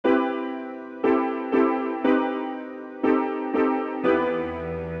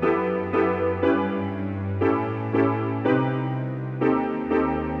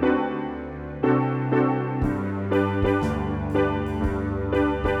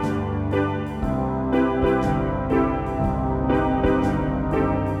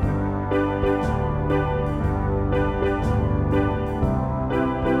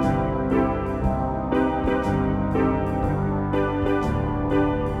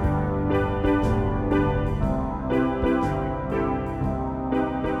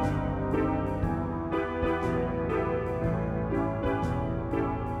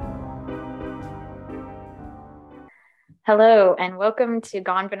Hello, and welcome to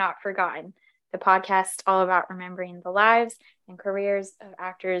Gone But Not Forgotten, the podcast all about remembering the lives and careers of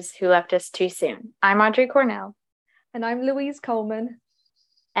actors who left us too soon. I'm Audrey Cornell. And I'm Louise Coleman.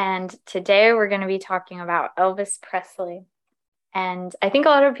 And today we're going to be talking about Elvis Presley. And I think a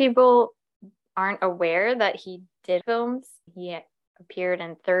lot of people aren't aware that he did films. He appeared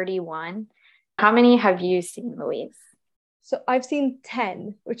in 31. How many have you seen, Louise? So I've seen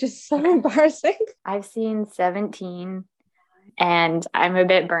 10, which is so embarrassing. I've seen 17, and I'm a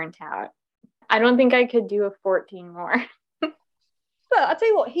bit burnt out. I don't think I could do a 14 more. But I'll tell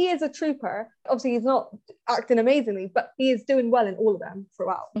you what, he is a trooper. Obviously, he's not acting amazingly, but he is doing well in all of them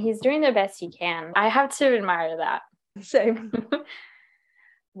throughout. He's doing the best he can. I have to admire that. Same.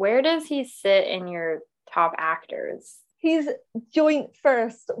 Where does he sit in your top actors? He's joint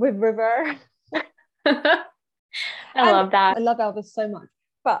first with River. I love that. I love Elvis so much,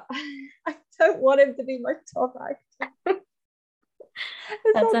 but I don't want him to be my top actor.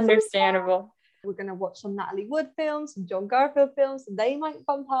 That's understandable. We're going to watch some Natalie Wood films, some John Garfield films. They might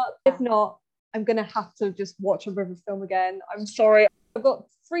bump up. If not, I'm going to have to just watch a River film again. I'm sorry. I've got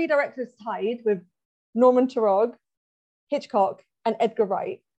 3 directors tied with Norman Taurog, Hitchcock, and Edgar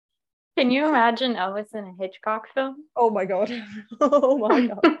Wright. Can you imagine Elvis in a Hitchcock film? Oh my God. Oh my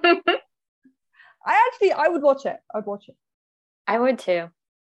God. I would watch it. I'd watch it. I would too.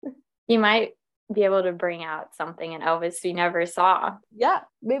 You might be able to bring out something in Elvis we never saw. Yeah,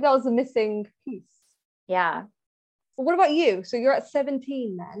 maybe that was a missing piece. Yeah. Well, what about you? So you're at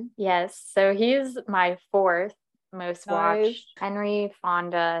 17 then? Yes. So he's my 4th most watched. Henry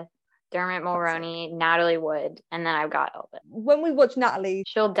Fonda, Dermot Mulroney, Natalie Wood, and then I've got Elvis. When we watch Natalie,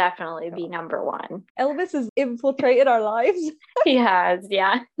 she'll definitely be number 1. Elvis has infiltrated our lives. He has,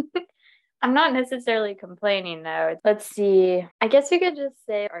 yeah. I'm not necessarily complaining though. Let's see. I guess we could just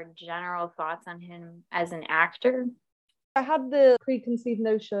say our general thoughts on him as an actor. I had the preconceived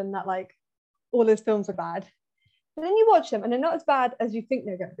notion that like all his films are bad. And then you watch them and they're not as bad as you think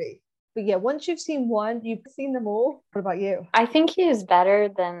they're going to be. But yeah, once you've seen one, you've seen them all. What about you? I think he is better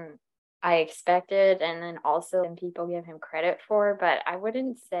than I expected, and then also than people give him credit for, but I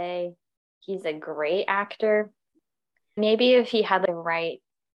wouldn't say he's a great actor. Maybe if he had the right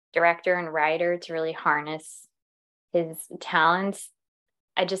director and writer to really harness his talents,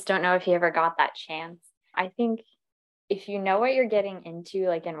 I just don't know if he ever got that chance. I think if you know what you're getting into,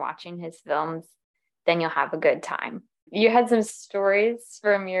 like in watching his films, then you'll have a good time. You had some stories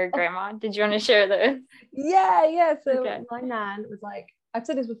from your grandma. Did you want to share those? Yeah. So my nan was like, I've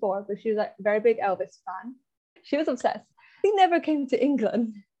said this before, but she was like a very big Elvis fan. She was obsessed. He never came to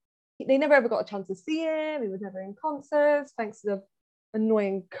England. They never ever got a chance to see him. He was never in concerts, thanks to the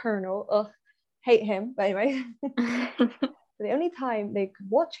annoying Colonel. Ugh, hate him. But anyway, the only time they could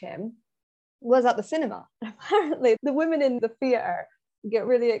watch him was at the cinema. Apparently, the women in the theater get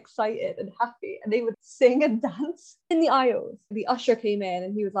really excited and happy, and they would sing and dance in the aisles. The usher came in,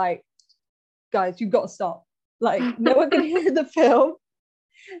 and he was like, "Guys, you've got to stop. Like, no one can hear the film.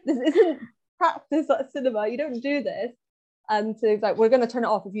 This isn't practice at a cinema. You don't do this." And so he's like, "We're going to turn it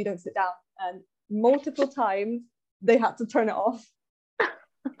off if you don't sit down." And multiple times they had to turn it off.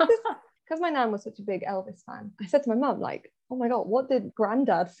 Because my nan was such a big Elvis fan, I said to my mum, like, "Oh my God, what did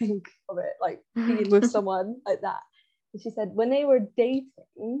Granddad think of it? Like being with someone like that?" And she said when they were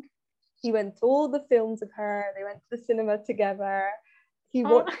dating, he went to all the films of her. They went to the cinema together. He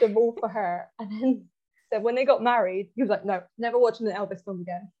watched them all for her. And then said when they got married, he was like, "No, never watching an Elvis film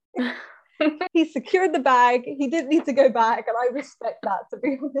again." He secured the bag. He didn't need to go back. And I respect that, to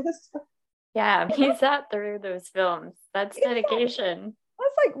be honest. Yeah, he sat through those films. That's dedication.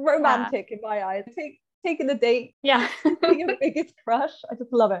 That's like romantic in my eyes. Taking a date. Yeah. Being your biggest crush. I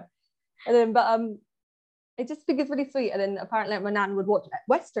just love it. And then, but I just think it's really sweet. And then apparently my nan would watch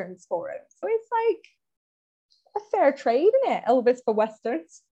Westerns for him. So it's like a fair trade, isn't it? Elvis for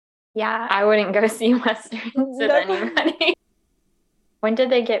Westerns. Yeah, I wouldn't go see Westerns with anybody. When did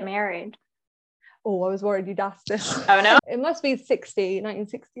they get married? Oh, I was worried you'd ask this. Oh, no? It must be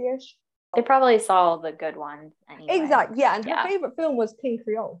 1960-ish. They probably saw the good ones anyway. Exactly, yeah. And her favourite film was King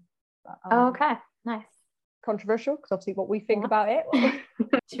Creole. But, okay, nice. Controversial, because obviously what we think about it.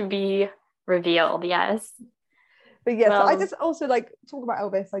 To be revealed, yes. But yeah, so I just also like talk about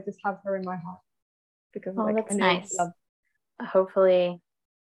Elvis. I just have her in my heart. Because that's nice. Hopefully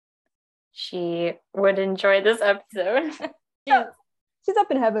she would enjoy this episode. She's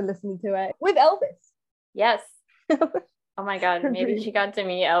up in heaven listening to it with Elvis. Yes. Oh my God, maybe she got to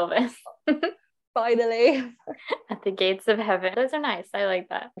meet Elvis. Finally. At the gates of heaven. Those are nice. I like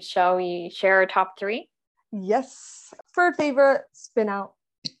that. Shall we share our top 3? Yes. Third favorite, Spin Out.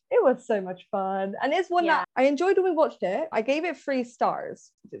 It was so much fun. And it's one Yeah. that I enjoyed when we watched it. I gave it 3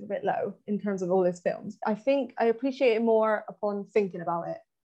 stars, which is a bit low in terms of all his films. I think I appreciate it more upon thinking about it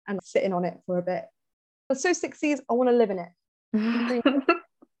and sitting on it for a bit. It's so 60s, I want to live in it.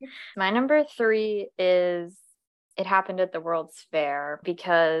 My number 3 is It Happened at the World's Fair,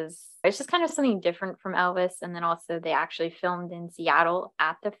 because it's just kind of something different from Elvis. And then also they actually filmed in Seattle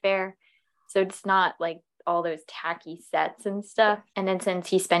at the fair. So it's not like all those tacky sets and stuff. And then since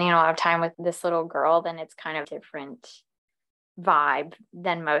he's spending a lot of time with this little girl, then it's kind of different vibe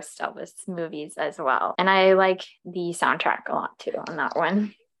than most Elvis movies as well. And I like the soundtrack a lot too on that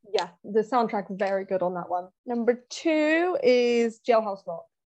one. Yeah, the soundtrack is very good on that one. Number 2 is Jailhouse Rock.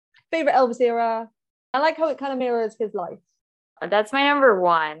 Favorite Elvis era. I like how it kind of mirrors his life. That's my number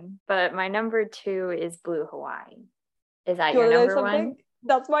 1, but my number 2 is Blue Hawaii. Is that your number 1?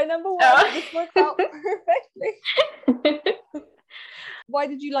 That's my number 1. Oh. This works out perfectly. Why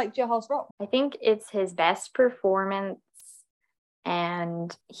did you like Jailhouse Rock? I think it's his best performance,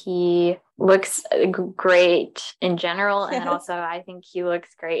 and he looks great in general. Yes. And then also I think he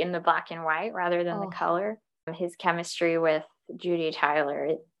looks great in the black and white rather than the color. His chemistry with Judy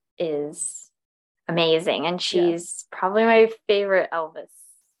Tyler is amazing, and she's probably my favorite Elvis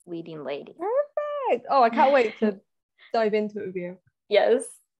leading lady. Perfect. Oh, I can't wait to dive into it with you. Yes.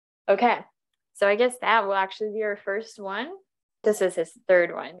 Okay. So I guess that will actually be our first one. This is his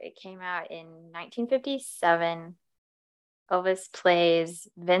third one. It came out in 1957. Elvis plays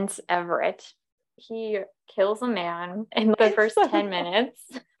Vince Everett. He kills a man in the first 10 minutes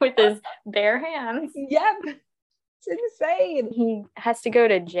with his bare hands. Yep. It's insane. He has to go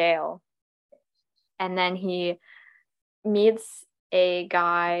to jail. And then he meets a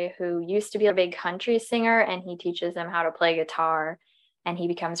guy who used to be a big country singer, and he teaches him how to play guitar. And he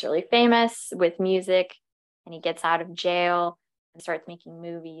becomes really famous with music, and he gets out of jail and starts making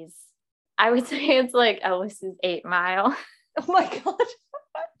movies. I would say it's like Elvis's 8 Mile. Oh my God.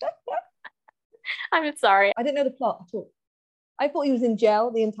 I'm sorry. I didn't know the plot at all. I thought he was in jail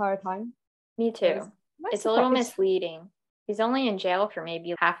the entire time. Me too. It's a little misleading. He's only in jail for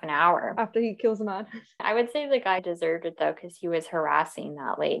maybe half an hour. After he kills a man. I would say the guy deserved it though, because he was harassing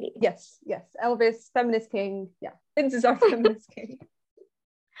that lady. Yes. Elvis, feminist king. Yeah. Vince is our feminist king.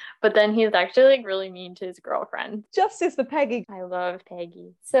 But then he's actually like really mean to his girlfriend. Justice for Peggy. I love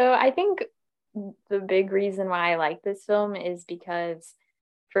Peggy. So I think the big reason why I like this film is because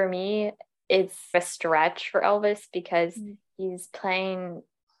for me, it's a stretch for Elvis, because he's playing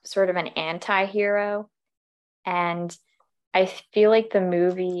sort of an anti-hero. And I feel like the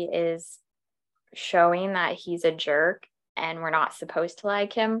movie is showing that he's a jerk and we're not supposed to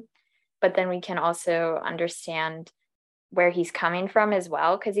like him. But then we can also understand where he's coming from as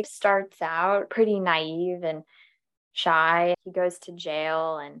well, because he starts out pretty naive and shy. He goes to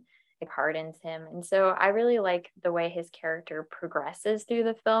jail and it hardens him. And so I really like the way his character progresses through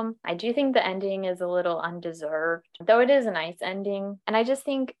the film. I do think the ending is a little undeserved, though it is a nice ending. And I just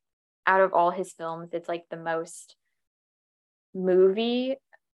think out of all his films, it's like the most movie,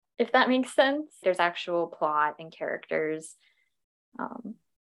 if that makes sense. There's actual plot and characters.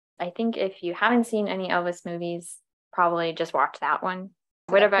 I think if you haven't seen any Elvis movies, probably just watch that one.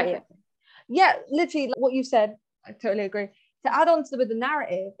 What about you? Yeah, literally like what you said, I totally agree. To add on to with the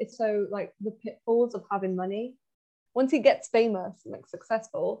narrative, it's so like the pitfalls of having money. Once he gets famous and like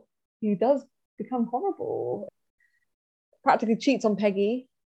successful, he does become horrible. Practically cheats on Peggy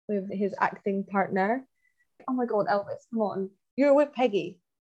with his acting partner. Oh my God, Elvis, come on. You're with Peggy.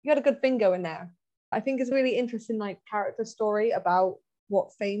 You had a good thing going there. I think it's a really interesting like character story about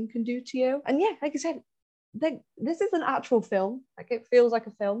what fame can do to you. And yeah, like I said, this is an actual film. Like it feels like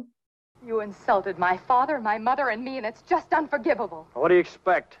a film. You insulted my father, my mother, and me, and it's just unforgivable. What do you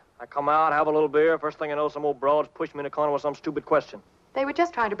expect? I come out, have a little beer, first thing I know, some old broads push me in a corner with some stupid question. They were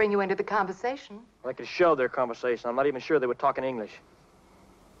just trying to bring you into the conversation. I could show their conversation. I'm not even sure they were talking English.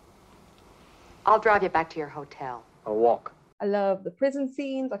 I'll drive you back to your hotel. I'll walk. I love the prison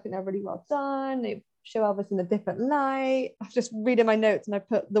scenes. I think they're really well done. They show Elvis in a different light. I was just reading my notes and I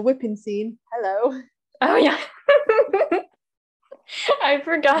put the whipping scene. Hello. Oh, yeah. I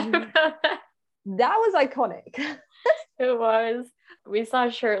forgot about that. That was iconic. It was. We saw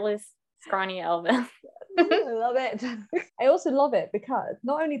shirtless, scrawny Elvis. I love it. I also love it because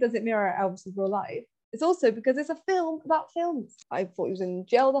not only does it mirror Elvis's real life, it's also because it's a film about films. I thought he was in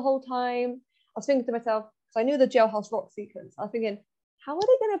jail the whole time. I was thinking to myself, because I knew the Jailhouse Rock sequence, I was thinking, how are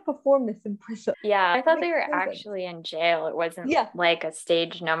they going to perform this in prison? Yeah, I thought they were actually in jail. It wasn't like a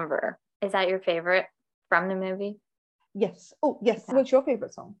stage number. Is that your favorite from the movie? Yes. Oh, yes. Yeah. What's your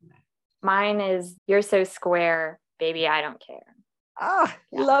favorite song from there? Mine is You're So Square, Baby, I Don't Care.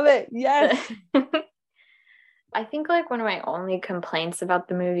 Love it. Yes. I think like one of my only complaints about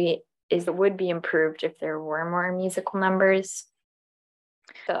the movie is it would be improved if there were more musical numbers.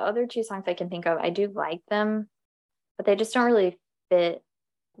 The other two songs I can think of, I do like them, but they just don't really fit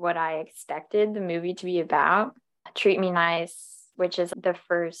what I expected the movie to be about. Treat Me Nice, which is the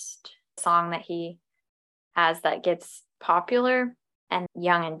first song that he has that gets popular, and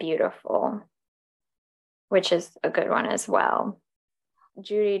Young and Beautiful, which is a good one as well.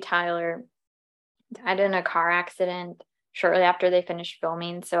 Judy Tyler died in a car accident shortly after they finished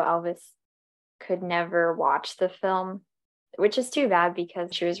filming, so Elvis could never watch the film, which is too bad because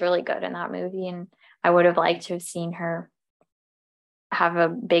she was really good in that movie, and I would have liked to have seen her have a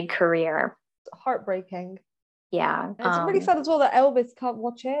big career. Heartbreaking. Yeah. And it's really sad as well that Elvis can't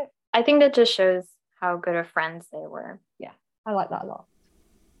watch it. I think that just shows how good of friends they were. Yeah, I like that a lot.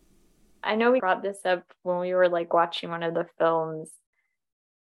 I know we brought this up when we were like watching one of the films,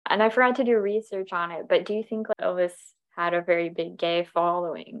 and I forgot to do research on it, but do you think Elvis had a very big gay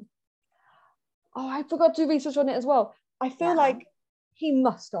following? Oh, I forgot to do research on it as well. I feel like he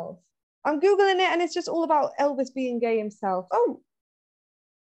must have. I'm Googling it and it's just all about Elvis being gay himself. Oh,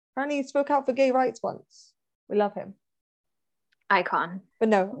 apparently he spoke out for gay rights once. We love him. Icon. But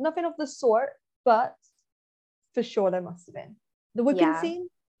no, nothing of the sort, but for sure there must have been. The whipping scene?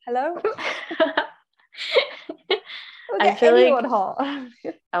 Hello? I feel like hot.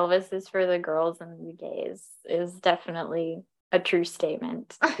 Elvis is for the girls and the gays is definitely a true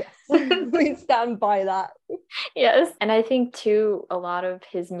statement. Yes, we stand by that. Yes. And I think too, a lot of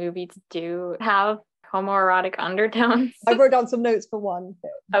his movies do have homoerotic undertones. I wrote down some notes for one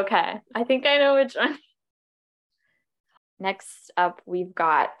film. Okay. I think I know which one. Next up, we've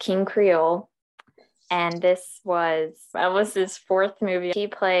got King Creole. And this was Elvis's fourth movie. He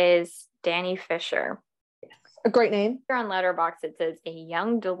plays Danny Fisher. A great name. Here on Letterboxd, it says a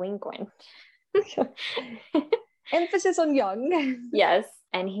young delinquent. Emphasis on young. Yes.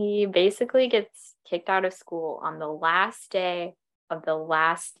 And he basically gets kicked out of school on the last day of the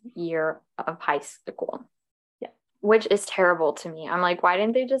last year of high school. Yeah. Which is terrible to me. I'm like, why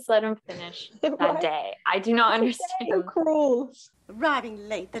didn't they just let him finish that day? I do not understand. So cruel. Arriving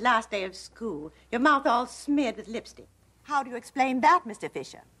late, the last day of school, your mouth all smeared with lipstick. How do you explain that, Mr.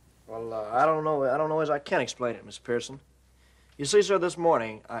 Fisher? Well, I don't know as I can explain it, Miss Pearson. You see, sir, this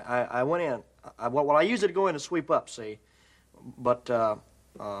morning, I went in. I used it to go in and sweep up, see? But,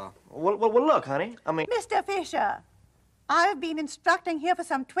 well, look, honey, I mean... Mr. Fisher, I've been instructing here for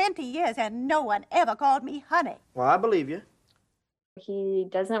some 20 years, and no one ever called me honey. Well, I believe you. He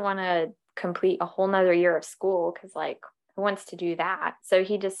doesn't want to complete a whole nother year of school because, like, who wants to do that? So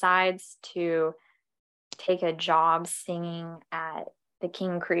he decides to take a job singing at the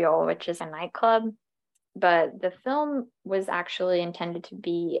King Creole, which is a nightclub. But the film was actually intended to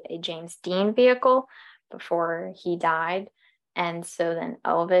be a James Dean vehicle before he died. And so then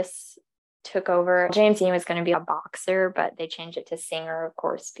Elvis took over. James Dean was going to be a boxer, but they changed it to singer, of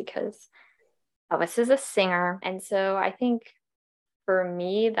course, because Elvis is a singer. And so I think for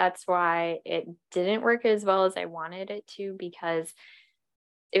me, that's why it didn't work as well as I wanted it to, because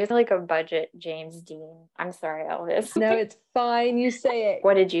it was like a budget James Dean. I'm sorry, Elvis. No, it's fine. You say it.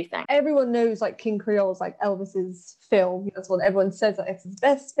 What did you think? Everyone knows like King Creole is like Elvis's film. That's what everyone says. Like, it's his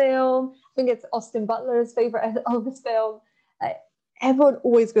best film. I think it's Austin Butler's favorite Elvis film. Everyone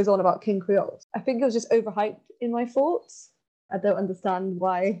always goes on about King Creole. I think it was just overhyped in my thoughts. I don't understand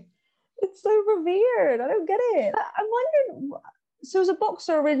why it's so revered. I don't get it. I'm wondering. So it was a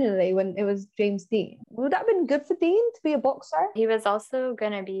boxer originally when it was James Dean. Would that have been good for Dean to be a boxer? He was also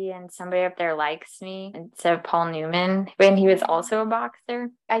going to be in Somebody Up There Likes Me instead of Paul Newman when he was also a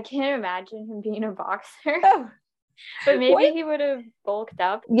boxer. I can't imagine him being a boxer. Oh. But maybe he would have bulked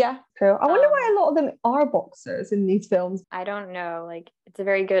up. Yeah, true. I wonder why a lot of them are boxers in these films. I don't know. Like, it's a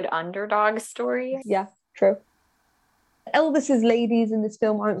very good underdog story. Yeah, true. Elvis's ladies in this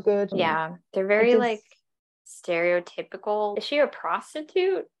film aren't good. Yeah, they're very like stereotypical. Is she a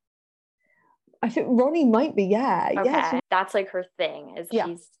prostitute? I think Ronnie might be, yeah. Okay. Yeah, that's like her thing, is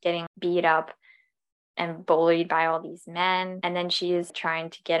she's getting beat up and bullied by all these men. And then she is trying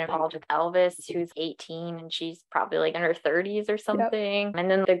to get involved with Elvis, who's 18, and she's probably like in her 30s or something. Yep.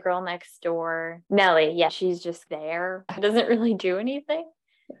 And then the girl next door, Nellie, she's just there. Doesn't really do anything.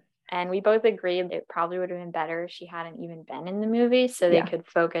 And we both agreed it probably would have been better if she hadn't even been in the movie, so they could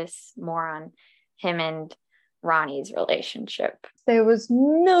focus more on him and Ronnie's relationship. There was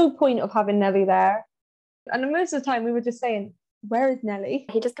no point of having Nellie there. And most of the time we were just saying, where is Nellie?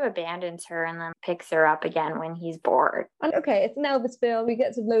 He just abandons her and then picks her up again when he's bored. And okay, it's an Elvis film. We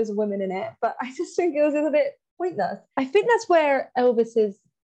get some loads of women in it, but I just think it was a bit pointless. I think that's where Elvis's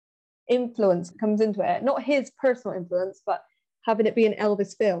influence comes into it. Not his personal influence, but having it be an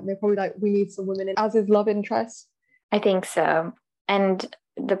Elvis film. They're probably like, we need some women in as his love interest. I think so. And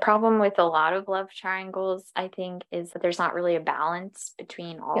the problem with a lot of love triangles, I think, is that there's not really a balance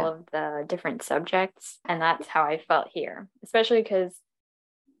between all of the different subjects. And that's how I felt here, especially because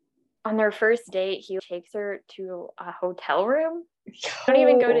on their first date, he takes her to a hotel room. Don't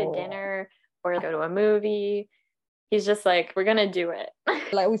even go to dinner or go to a movie. He's just like, we're gonna do it.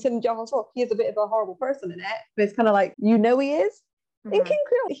 Like we said in Johan's Rock, he is a bit of a horrible person in it, but it's kind of like, you know, he is. In King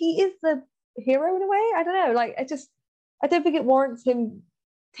Creole, he is the hero in a way. I don't know. Like, I don't think it warrants him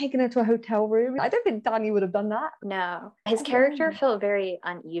taking her to a hotel room. I don't think Danny would have done that. No, his character felt very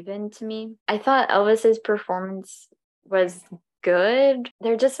uneven to me. I thought Elvis's performance was good.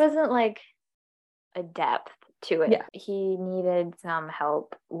 There just wasn't like a depth to it. He needed some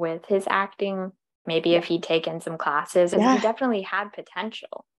help with his acting. Maybe if he'd taken some classes, and he definitely had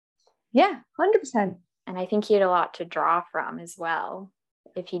potential. Yeah, 100%. And I think he had a lot to draw from as well.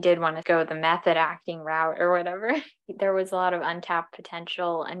 If he did want to go the method acting route or whatever, there was a lot of untapped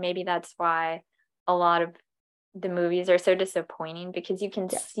potential. And maybe that's why a lot of the movies are so disappointing, because you can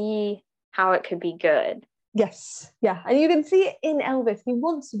see how it could be good. Yes. Yeah. And you can see it in Elvis. He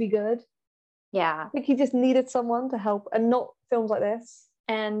wants to be good. Yeah. I think he just needed someone to help, and not films like this.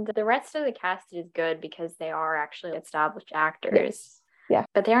 And the rest of the cast is good because they are actually established actors. Yes. Yeah.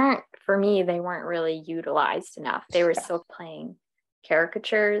 But for me, they weren't really utilized enough. They were still playing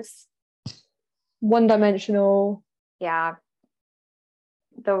caricatures. One-dimensional. Yeah.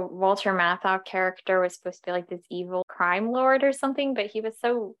 The Walter Matthau character was supposed to be like this evil crime lord or something, but he was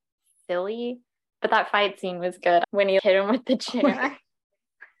so silly. But that fight scene was good when he hit him with the chair.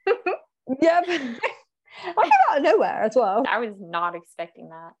 Yeah. I came out of nowhere as well. I was not expecting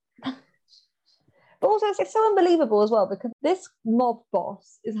that. But also, it's so unbelievable as well, because this mob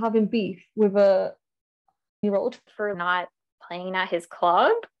boss is having beef with a year-old for not playing at his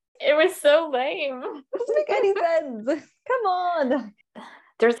club. It was so lame. It doesn't make any sense. Come on.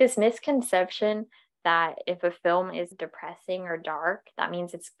 There's this misconception that if a film is depressing or dark, that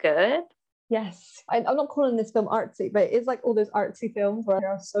means it's good. Yes. I'm not calling this film artsy, but it's like all those artsy films where they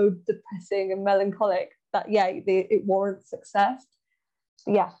are so depressing and melancholic that, it warrants success.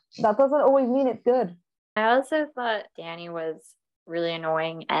 Yeah, that doesn't always mean it's good. I also thought Danny was really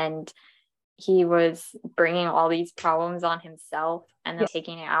annoying, and he was bringing all these problems on himself and then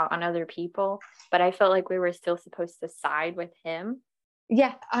taking it out on other people. But I felt like we were still supposed to side with him.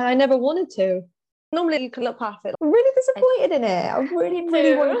 Yeah, and I never wanted to. Normally you could look past it. I'm really disappointed in it. I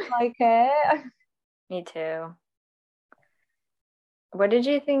really wanted to like it. Me too. What did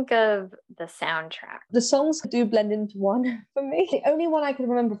you think of the soundtrack? The songs do blend into one for me. The only one I can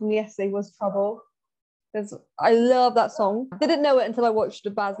remember from yesterday was Trouble, because I love that song. Didn't know it until I watched the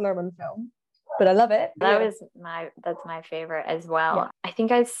Baz Luhrmann film, but I love it. That's my favorite as well. Yeah. I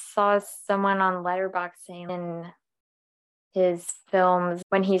think I saw someone on Letterboxd saying in his films,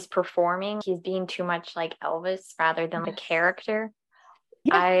 when he's performing, he's being too much like Elvis rather than the character.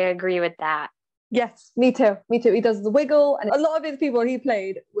 Yeah. I agree with that. Yes, me too. He does the wiggle, and a lot of his people he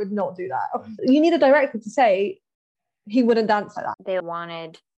played would not do that. You need a director to say he wouldn't dance like that. They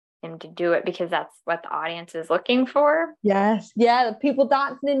wanted him to do it because that's what the audience is looking for. Yes, yeah, the people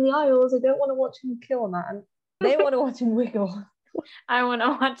dancing in the aisles, they don't want to watch him kill a man. They want to watch him wiggle. I want to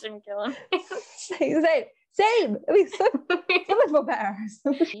watch him kill him. Same. I mean, so much more better.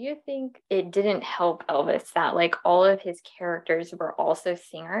 Do you think it didn't help Elvis that like all of his characters were also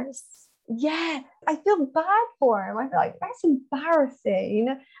singers? Yeah, I feel bad for him. I feel like that's embarrassing.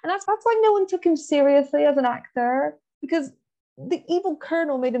 And that's why no one took him seriously as an actor, because the evil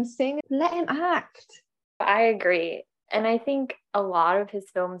colonel made him sing. Let him act. I agree. And I think a lot of his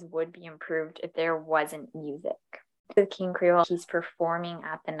films would be improved if there wasn't music. With King Creole, he's performing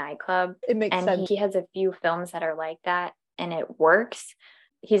at the nightclub. It makes sense. And he has a few films that are like that, and it works.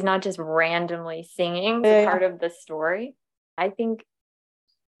 He's not just randomly singing. It's part of the story. I think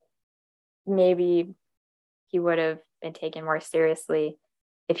maybe he would have been taken more seriously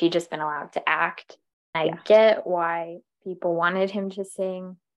if he'd just been allowed to act. I get why people wanted him to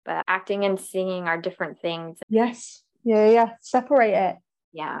sing, but acting and singing are different things. Yes. Yeah. Separate it.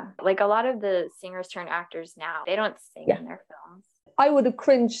 Yeah. Like a lot of the singers turned actors now, they don't sing in their films. I would have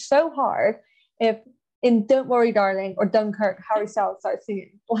cringed so hard if in Don't Worry Darling or Dunkirk, Harry Styles started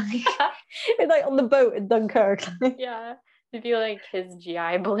singing. It's like on the boat in Dunkirk. Yeah. To be like his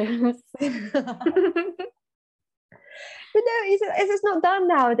GI Blues. But no, it's just not done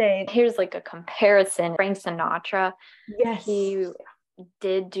nowadays. Here's like a comparison. Frank Sinatra. Yes. He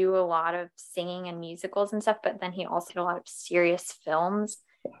did do a lot of singing and musicals and stuff, but then he also did a lot of serious films.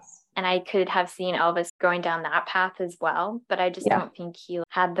 Yes. And I could have seen Elvis going down that path as well, but I just don't think he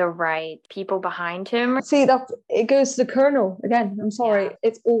had the right people behind him. See, it goes to the Colonel again. I'm sorry,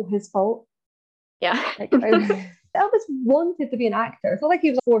 it's all his fault. Yeah. Elvis wanted to be an actor. It's not like he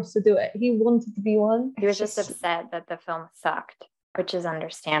was forced to do it. He wanted to be one. He was just upset that the film sucked, which is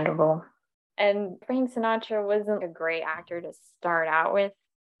understandable. And Frank Sinatra wasn't a great actor to start out with,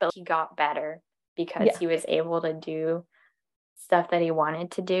 but he got better because he was able to do stuff that he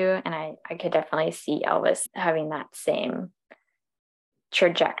wanted to do. And I could definitely see Elvis having that same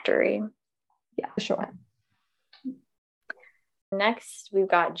trajectory. Yeah, for sure. Next, we've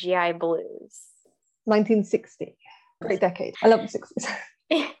got GI Blues. 1960. Great decade. I love the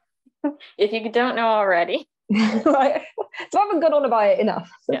 60s. If you don't know already. Right. So I haven't gone on about it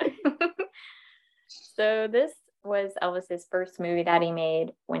enough. Yeah. So this was Elvis's first movie that he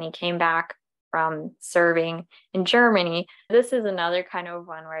made when he came back from serving in Germany. This is another kind of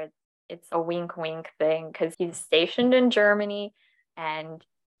one where it's a wink wink thing because he's stationed in Germany and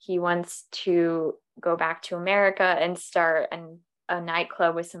he wants to go back to America and start a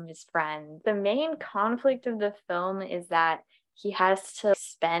nightclub with some of his friends. The main conflict of the film is that he has to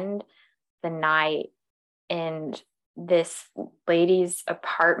spend the night in this lady's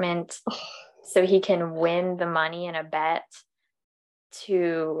apartment so he can win the money in a bet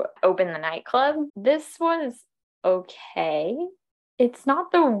to open the nightclub. This was okay. It's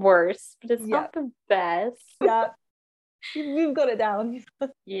not the worst, but it's not the best. Yeah, you've got it down.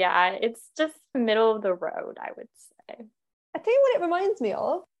 Yeah, it's just middle of the road, I would say. I tell you what it reminds me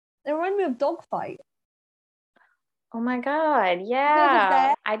of. It reminds me of Dogfight. Oh my God,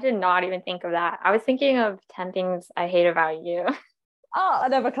 yeah. I did not even think of that. I was thinking of 10 Things I Hate About You. Oh,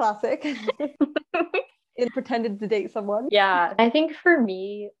 another classic. It pretended to date someone. Yeah, I think for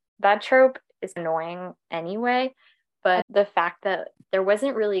me, that trope is annoying anyway, but the fact that there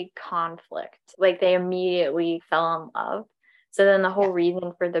wasn't really conflict, like they immediately fell in love. So then the whole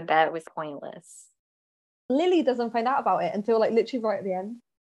reason for the bet was pointless. Lily doesn't find out about it until like literally right at the end.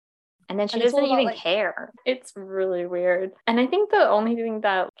 And then she doesn't even care. It's really weird. And I think the only thing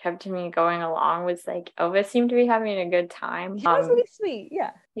that kept me going along was like Elvis seemed to be having a good time. He was really sweet,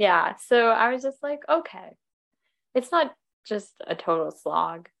 yeah. Yeah, so I was just like, okay. It's not just a total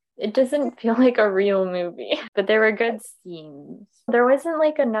slog. It doesn't feel like a real movie, but there were good scenes. There wasn't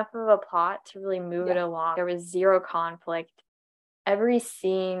like enough of a plot to really move it along. There was zero conflict. Every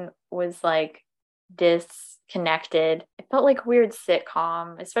scene was like disconnected. It felt like a weird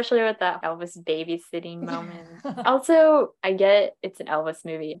sitcom, especially with that Elvis babysitting moment. Also, I get it's an Elvis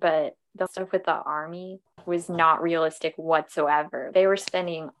movie, but the stuff with the army was not realistic whatsoever. They were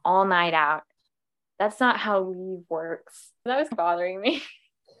spending all night out. That's not how leave works. That was bothering me.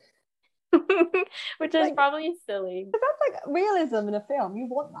 Which is probably silly. That's like realism in a film. You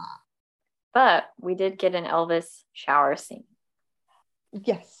want that. But we did get an Elvis shower scene.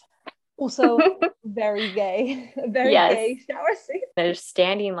 Yes. Also, very gay. A very gay shower scene. They're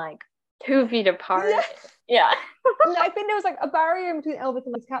standing like 2 feet apart. Yeah. And I think there was like a barrier between Elvis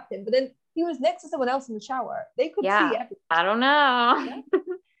and his captain, but then he was next to someone else in the shower. They could see everything. I don't know. Yeah.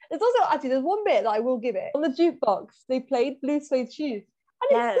 There's also, actually, there's one bit that I will give it. On the jukebox, they played Blue Suede Shoes.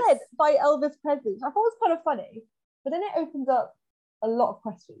 And it said by Elvis Presley, which I thought was kind of funny. But then it opens up a lot of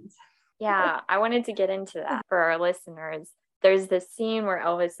questions. Yeah, I wanted to get into that for our listeners. There's this scene where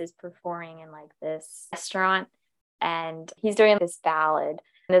Elvis is performing in like this restaurant and he's doing this ballad.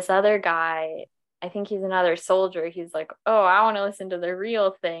 And this other guy, I think he's another soldier. He's like, oh, I want to listen to the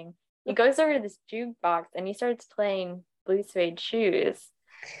real thing. He goes over to this jukebox and he starts playing Blue Suede Shoes.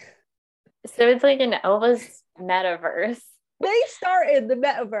 So it's like an Elvis metaverse. They started the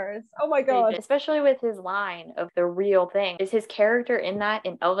metaverse. Oh my God. Especially with his line of the real thing. Is his character in that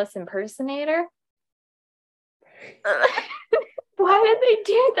an Elvis impersonator? Why did they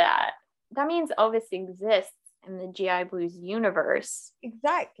do that? That means Elvis exists in the GI Blues universe.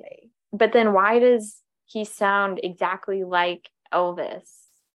 Exactly. But then why does he sound exactly like Elvis?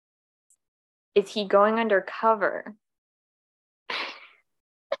 Is he going undercover?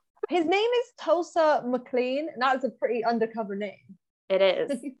 His name is Tulsa McLean, and that's a pretty undercover name. It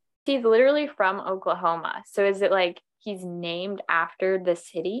is. He's literally from Oklahoma. So is it like he's named after the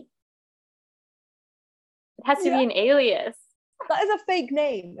city? It has to be an alias. That is a fake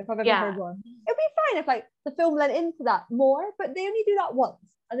name, if I've ever heard one. It'd be fine if like the film lent into that more, but they only do that once.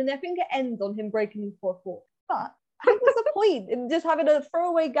 And then I think it ends on him breaking his fourth wall. But what's the point in just having a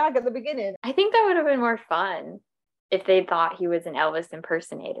throwaway gag at the beginning? I think that would have been more fun if they thought he was an Elvis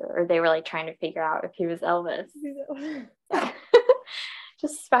impersonator, or they were like trying to figure out if he was Elvis.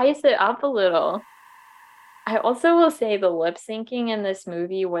 Just spice it up a little. I also will say the lip syncing in this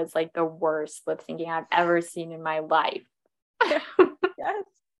movie was like the worst lip syncing I've ever seen in my life. Yes.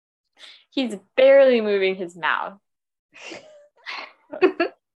 He's barely moving his mouth.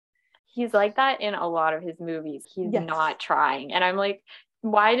 He's like that in a lot of his movies. He's not trying. And I'm like,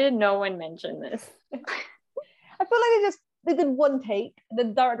 why did no one mention this? I feel like they did one take, and the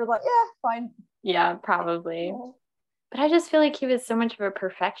director was like, yeah, fine. Yeah, probably. But I just feel like he was so much of a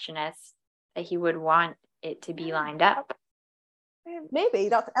perfectionist that he would want it to be lined up. Maybe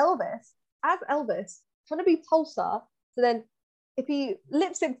that's Elvis. As Elvis, trying to be Tulsa, so then if he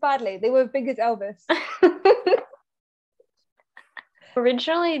lip syncs badly, they were as big as Elvis.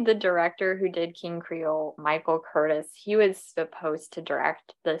 Originally, the director who did King Creole, Michael Curtis, he was supposed to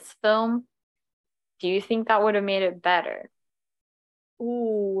direct this film. Do you think that would have made it better?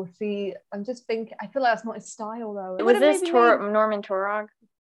 Ooh, see, I'm just thinking, I feel like that's not his style though. Was this Norman Torog?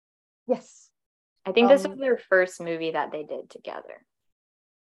 Yes. I think this was their first movie that they did together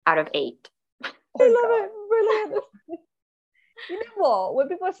out of 8. I love it. Brilliant. You know what? When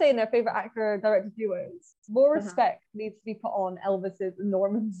people are saying their favorite actor director duos, more respect needs to be put on Elvis's and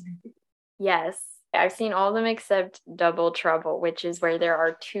Norman's. Yes. I've seen all of them except Double Trouble, which is where there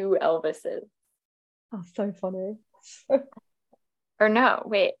are 2 Elvises. Oh, so funny. Or no,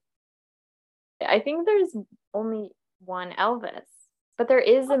 wait. I think there's only one Elvis. But there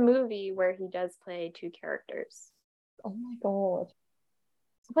is a movie where he does play 2 characters. Oh my god.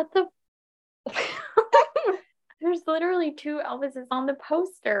 What the? There's literally 2 Elvises on the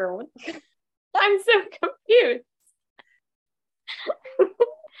poster. I'm so confused.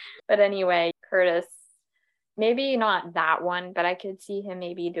 But anyway, Curtis, maybe not that one, but I could see him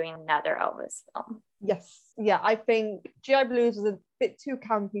maybe doing another Elvis film. Yes. Yeah, I think GI Blues was a bit too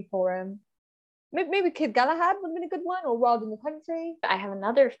campy for him. Maybe Kid Galahad would have been a good one, or Wild in the Country. I have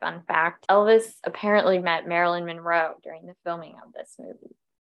another fun fact. Elvis apparently met Marilyn Monroe during the filming of this movie.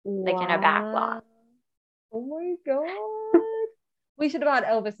 Like in a backlot. Oh my god. We should have had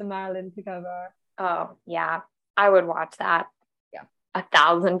Elvis and Marilyn together. Oh, yeah. I would watch that. Yeah.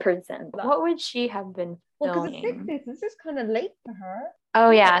 1,000%. What would she have been filming? Well, because the 60s, this is kind of late for her.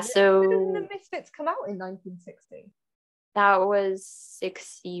 Oh, yeah. So didn't the Misfits come out in 1960? That was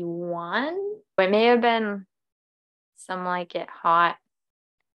 61. It may have been Some Like It Hot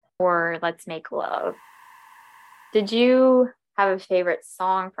or Let's Make Love. Did you have a favorite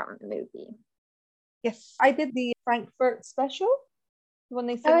song from the movie? Yes, I did the Frankfurt special when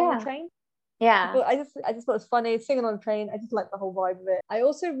they sing on the train. Yeah. But I just thought it was funny singing on a train. I just like the whole vibe of it. I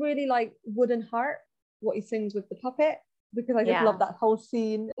also really like Wooden Heart, what he sings with the puppet, because I just love that whole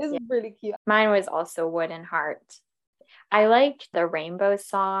scene. It's really cute. Mine was also Wooden Heart. I liked the Rainbow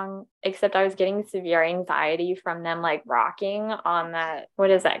song, except I was getting severe anxiety from them like rocking on that, what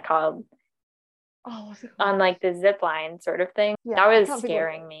is that called? Oh, what's it called? On like the zip line sort of thing. Yeah, that was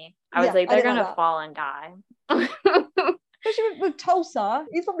scaring me. I was like, they're gonna fall and die. Especially with Tulsa,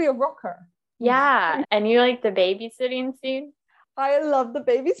 he's probably a rocker. Yeah, and you like the babysitting scene? I love the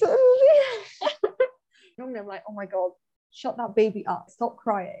babysitting scene. Normally I'm like, oh my god, shut that baby up, stop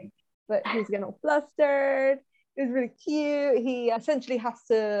crying. But he's getting all flustered. It was really cute. He essentially has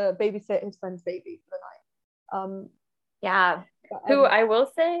to babysit his friend's baby for the night. Yeah, who I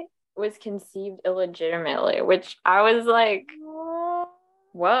will say was conceived illegitimately, which I was like,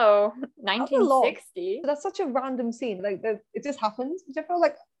 whoa, 1960. That's such a random scene. Like it just happens, which I feel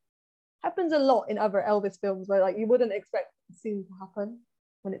like happens a lot in other Elvis films where like you wouldn't expect the scene to happen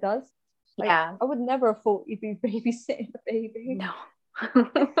when it does. Like, yeah, I would never have thought you'd be babysitting a baby. No.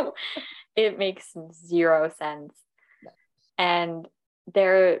 It makes 0 sense. No. And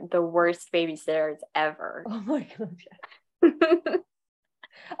they're the worst babysitters ever. Oh my god, yeah.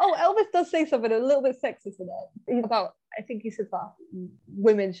 Oh, Elvis does say something a little bit sexist in it. I think he says that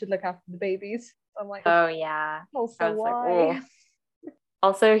women should look after the babies. I'm like, oh yeah. Also, why? Like,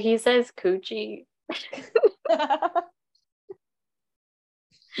 also, he says coochie.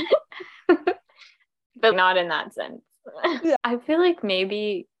 But not in that sense. Yeah. I feel like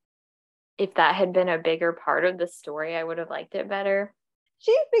maybe if that had been a bigger part of the story, I would have liked it better.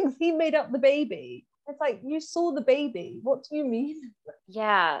 She thinks he made up the baby. It's like, you saw the baby. What do you mean?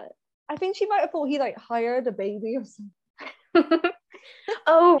 Yeah. I think she might have thought he like hired a baby or something.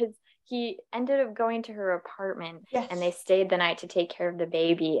 Oh, he ended up going to her apartment and they stayed the night to take care of the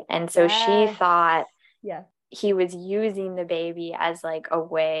baby. And so she thought he was using the baby as like a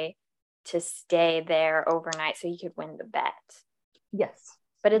way to stay there overnight so he could win the bet. Yes.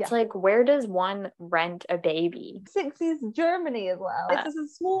 But it's like, where does one rent a baby? 60s Germany as well. This is a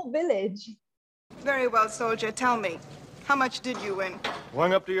small village. Very well, soldier. Tell me, How much did you win?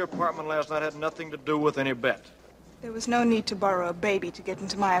 Going up to your apartment last night had nothing to do with any bet. There was no need to borrow a baby to get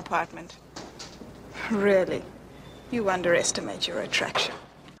into my apartment. Really, you underestimate your attraction.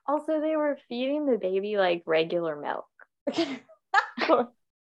 Also, they were feeding the baby like regular milk.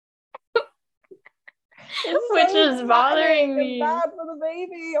 Which is bothering me. Bad for the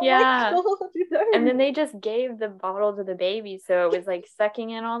baby. Oh yeah. My God, you know. And then they just gave the bottle to the baby, so it was like sucking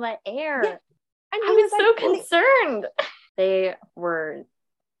in all that air. Yeah. And I was so concerned. They were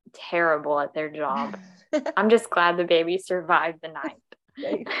terrible at their job. I'm just glad the baby survived the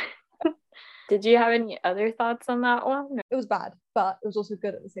night. Did you have any other thoughts on that one? It was bad, but it was also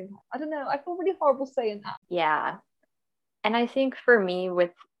good at the same time. I don't know. I feel really horrible saying that. Yeah. And I think for me,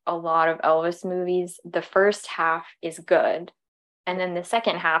 with a lot of Elvis movies, the first half is good. And then the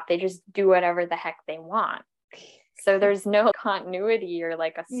second half, they just do whatever the heck they want. So there's no continuity or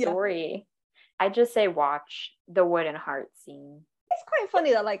like a story. I just say watch the wooden heart scene. It's quite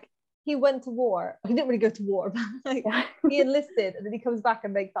funny that like he went to war. He didn't really go to war, but like he enlisted and then he comes back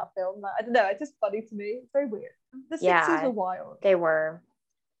and makes that film. Like, I don't know. It's just funny to me. It's very weird. The 60s were wild. They were.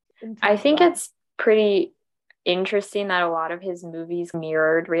 I think it's pretty interesting that a lot of his movies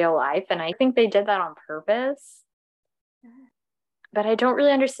mirrored real life, and I think they did that on purpose. But I don't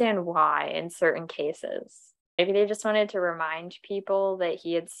really understand why in certain cases. Maybe they just wanted to remind people that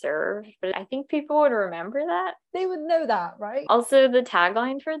he had served, but I think people would remember that. They would know that, right? Also, the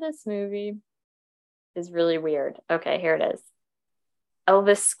tagline for this movie is really weird. Okay, here it is.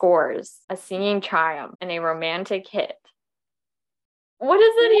 Elvis scores a singing triumph and a romantic hit. What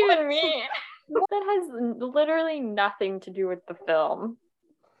does that even mean? That has literally nothing to do with the film.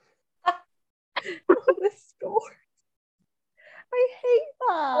 Elvis scores. I hate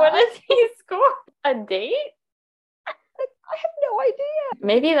that. What does he score? A date? I have no idea.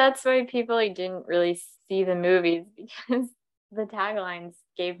 Maybe that's why people didn't really see the movies, because the taglines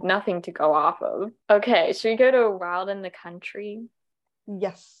gave nothing to go off of. Okay, should we go to Wild in the Country?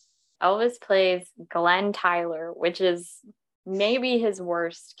 Yes. Elvis plays Glenn Tyler, which is maybe his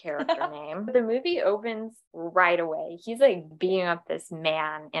worst character name. The movie opens right away. He's like beating up this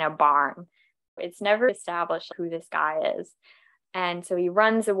man in a barn. It's never established who this guy is. And so he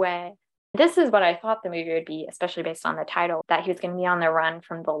runs away. This is what I thought the movie would be, especially based on the title, that he was going to be on the run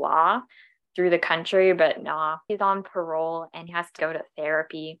from the law through the country, but nah, he's on parole and he has to go to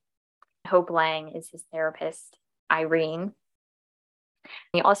therapy. Hope Lang is his therapist, Irene.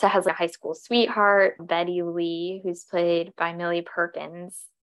 He also has a high school sweetheart, Betty Lee, who's played by Millie Perkins.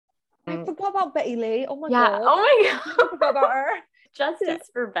 I forgot about Betty Lee. Oh my God. Oh my God. I forgot about her. Justice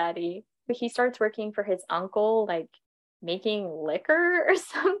for Betty. He starts working for his uncle, like making liquor or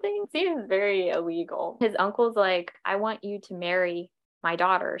something. Seems very illegal. His uncle's like, I want you to marry my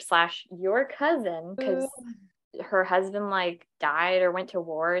daughter / your cousin, because her husband like died or went to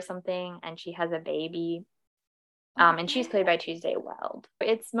war or something, and she has a baby. And she's played by Tuesday Weld.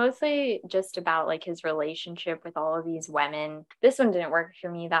 It's mostly just about like his relationship with all of these women. This one didn't work for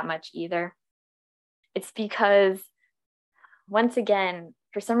me that much either. It's because, once again,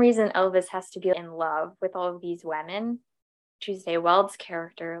 for some reason, Elvis has to be in love with all of these women. Tuesday Weld's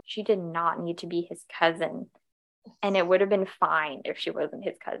character, she did not need to be his cousin. And it would have been fine if she wasn't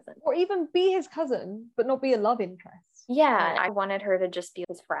his cousin. Or even be his cousin, but not be a love interest. Yeah, I wanted her to just be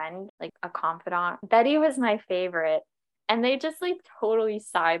his friend, like a confidant. Betty was my favorite. And they just like totally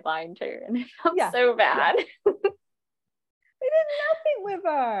sidelined her. And it felt so bad. Yeah. They did nothing with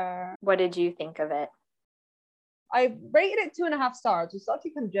her. What did you think of it? I rated it 2.5 stars, which is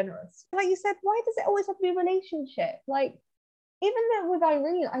actually kind of generous. Like you said, why does it always have to be a relationship? Like, even then with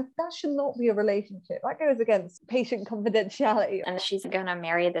Irene, that should not be a relationship. That goes against patient confidentiality. And she's gonna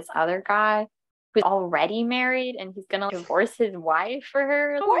marry this other guy who's already married, and he's gonna divorce his wife for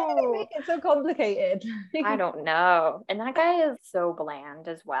her. Why did they make it so complicated? I don't know. And that guy is so bland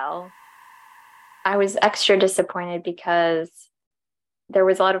as well. I was extra disappointed because there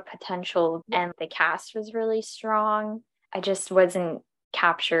was a lot of potential and the cast was really strong. I just wasn't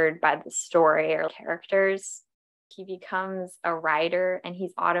captured by the story or characters. He becomes a writer and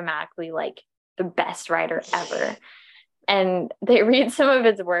he's automatically like the best writer ever. And they read some of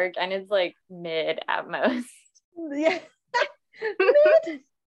his work and it's like mid at most. Yeah. Mid.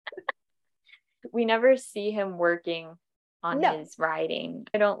 We never see him working on his writing.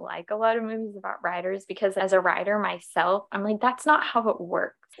 I don't like a lot of movies about writers because as a writer myself, I'm like, that's not how it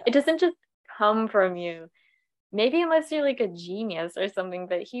works. It doesn't just come from you. Maybe unless you're like a genius or something,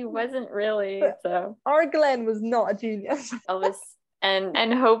 but he wasn't really. So our Glenn was not a genius. Elvis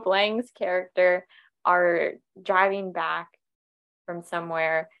and Hope Lang's character are driving back from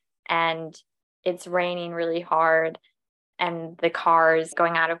somewhere and it's raining really hard and the car is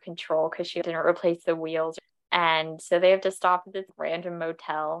going out of control because she didn't replace the wheels. And so they have to stop at this random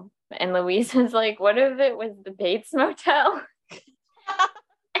motel. And Louise is like, what if it was the Bates Motel?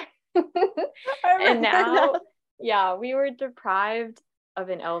 And now, yeah, we were deprived of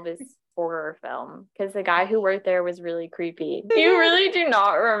an Elvis horror film because the guy who worked there was really creepy. You really do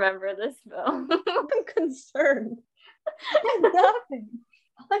not remember this film. I'm concerned. I'm laughing.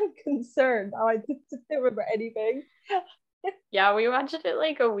 I'm concerned. Oh, I just don't remember anything. Yeah, we watched it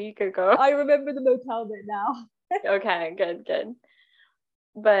like a week ago. I remember the motel bit now. Okay, good.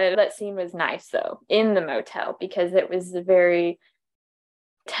 But that scene was nice though, in the motel, because it was the very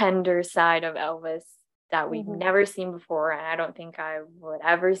tender side of Elvis that we've never seen before, and I don't think I would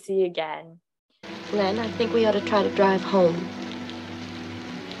ever see again. Len, I think we ought to try to drive home.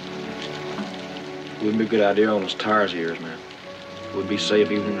 Wouldn't be a good idea on those tires of yours, man. Would be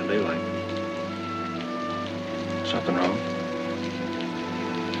safe even in the daylight. Something wrong?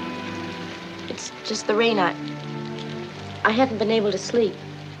 It's just the rain. I haven't been able to sleep.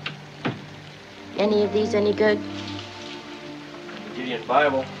 Any of these any good? The Gideon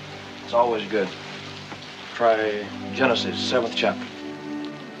Bible, it's always good. Try Genesis, 7th chapter.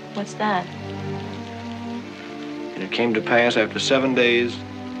 What's that? And it came to pass after 7 days,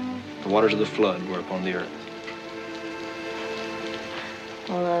 the waters of the flood were upon the earth.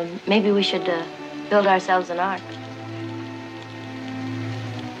 Well, maybe we should build ourselves an ark.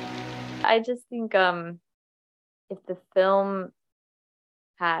 I just think if the film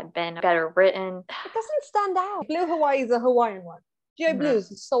had been better written. It doesn't stand out. Blue Hawaii is a Hawaiian one. G.I.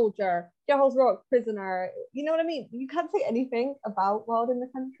 Blue's a soldier. Devil's Rock, prisoner. You know what I mean? You can't say anything about Wild in the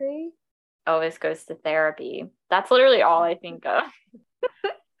Country. Elvis goes to therapy. That's literally all I think of.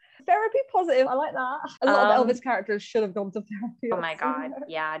 Therapy positive. I like that. A lot of Elvis characters should have gone to therapy. Oh my God.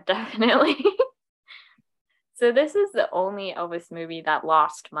 Yeah, definitely. So this is the only Elvis movie that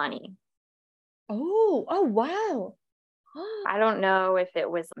lost money. Oh wow. I don't know if it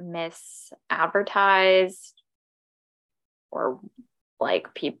was misadvertised or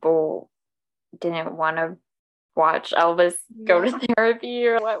like people didn't want to watch Elvis go to therapy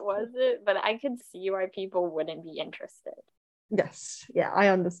or what was it, but I could see why people wouldn't be interested. Yes, yeah, I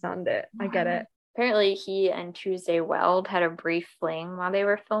understand it. I get it. Apparently he and Tuesday Weld had a brief fling while they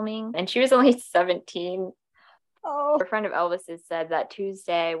were filming, and she was only 17. Oh. A friend of Elvis's said that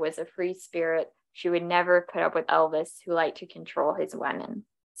Tuesday was a free spirit. She would never put up with Elvis, who liked to control his women.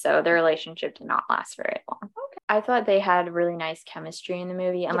 So their relationship did not last very long. Okay. I thought they had really nice chemistry in the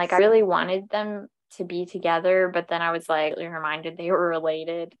movie, and like I really wanted them to be together, but then I was like reminded they were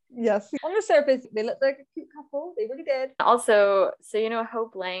related. Yes, on the surface they looked like a cute couple. They really did. Also, so you know,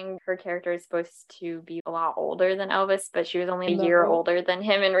 Hope Lang, her character is supposed to be a lot older than Elvis, but she was only a year older than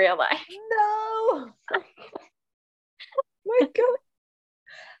him in real life. No. My God.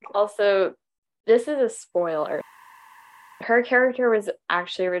 Also, this is a spoiler. Her character was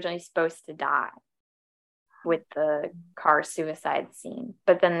actually originally supposed to die with the car suicide scene,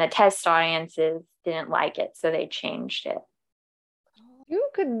 but then the test audiences didn't like it, so they changed it. You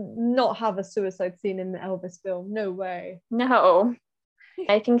could not have a suicide scene in the Elvis film. No way. No.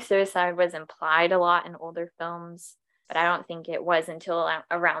 I think suicide was implied a lot in older films, but I don't think it was until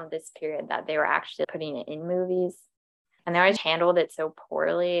around this period that they were actually putting it in movies. And they always handled it so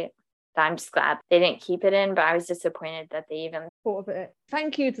poorly that I'm just glad they didn't keep it in, but I was disappointed that they even thought of it.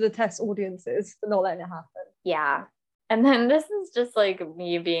 Thank you to the test audiences for not letting it happen. Yeah. And then this is just like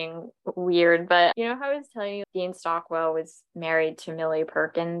me being weird, but you know how I was telling you Dean Stockwell was married to Millie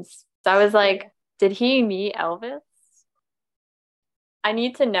Perkins? So I was like, did he meet Elvis? I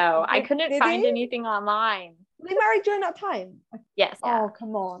need to know. I couldn't find anything online. They married during that time? Yes. Yeah. Oh,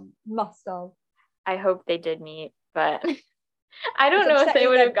 come on. Must have. I hope they did meet, but I don't know if they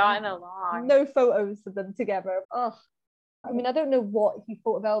would have gotten along. No photos of them together. Ugh. I mean, I don't know what he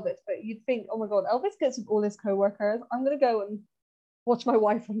thought of Elvis, but you'd think, oh my God, Elvis gets with all his co-workers. I'm going to go and watch my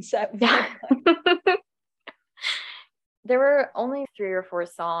wife on set. Yeah. There were only 3 or 4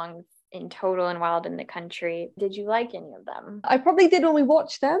 songs in total in Wild in the Country. Did you like any of them? I probably did when we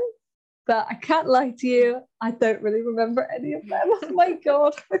watched them, but I can't lie to you, I don't really remember any of them. Oh my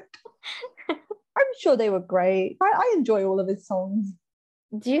God. I'm sure they were great. I enjoy all of his songs.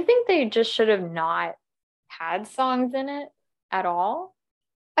 Do you think they just should have not had songs in it at all?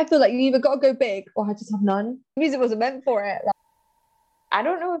 I feel like you either got to go big or I just have none. Music wasn't meant for it. I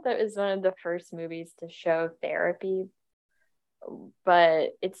don't know if that was one of the first movies to show therapy,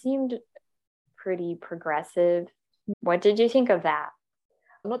 but it seemed pretty progressive. What did you think of that?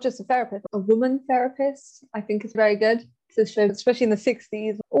 Not just a therapist, a woman therapist, I think is very good. to show, especially in the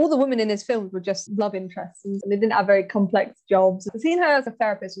 60s. All the women in his films were just love interests and they didn't have very complex jobs. Seeing her as a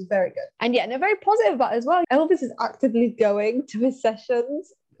therapist was very good. And yeah, and they're very positive about it as well. Elvis is actively going to his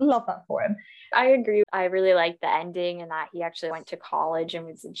sessions. Love that for him. I agree. I really liked the ending and that he actually went to college and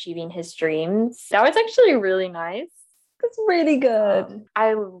was achieving his dreams. That was actually really nice. It's really good.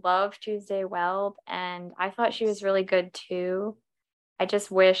 I love Tuesday Weld and I thought she was really good too. I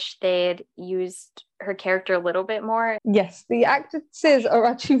just wish they'd used her character a little bit more. Yes, the actresses are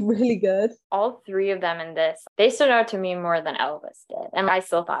actually really good. All three of them in this, they stood out to me more than Elvis did. And I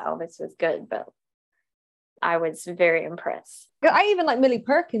still thought Elvis was good, but I was very impressed. I even like Millie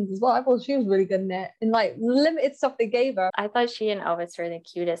Perkins as well. I thought she was really good in it. And like limited stuff they gave her. I thought she and Elvis were the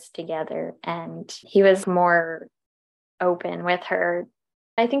cutest together and he was more open with her.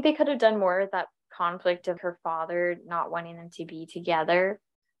 I think they could have done more with that conflict of her father not wanting them to be together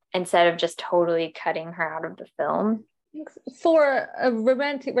instead of just totally cutting her out of the film. For a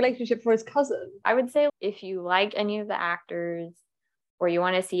romantic relationship for his cousin. I would say if you like any of the actors or you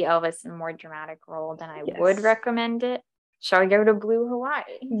want to see Elvis in a more dramatic role, then I would recommend it. Shall we go to Blue Hawaii?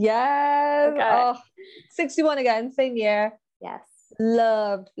 Yes. Okay. Oh, 61 again, same year. Yes.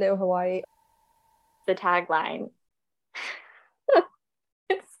 Loved Blue Hawaii. The tagline.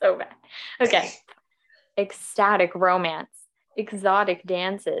 It's so bad. Okay. Ecstatic romance, exotic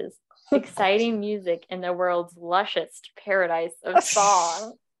dances, exciting music in the world's lushest paradise of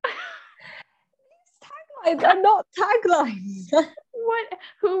song. Taglines are not taglines. What?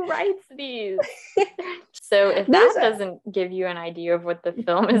 Who writes these? So if that doesn't give you an idea of what the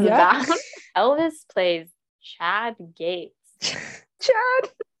film is about, Elvis plays Chad Gates.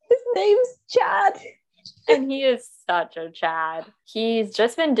 Chad. His name's Chad. And he is such a Chad. He's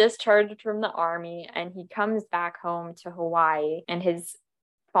just been discharged from the army and he comes back home to Hawaii and his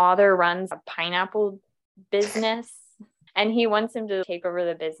father runs a pineapple business and he wants him to take over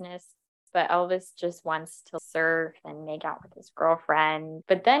the business. But Elvis just wants to surf and make out with his girlfriend.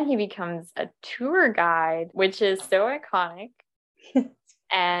 But then he becomes a tour guide, which is so iconic.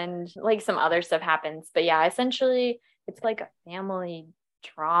 And like some other stuff happens. But yeah, essentially it's like a family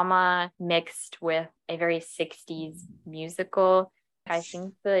drama mixed with a very 60s musical. I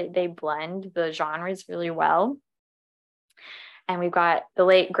think that they blend the genres really well. And we've got the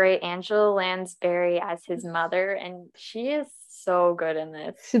late great Angela Lansbury as his mother, and she is so good in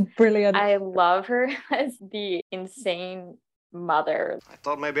this. She's brilliant. I love her as the insane mother. I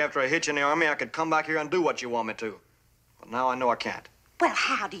thought maybe after I hit you in the army, I could come back here and do what you want me to. But now I know I can't. Well,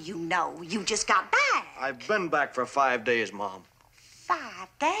 how do you know? You just got back. I've been back for 5 days, Mom. 5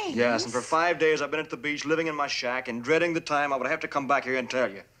 days? Yes, and for 5 days I've been at the beach living in my shack and dreading the time I would have to come back here and tell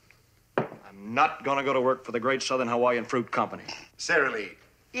you. I'm not gonna go to work for the Great Southern Hawaiian Fruit Company. Sarah Lee.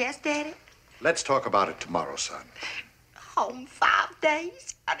 Yes, Daddy? Let's talk about it tomorrow, son. Home 5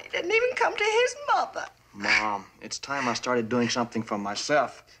 days? And he didn't even come to his mother. Mom, it's time I started doing something for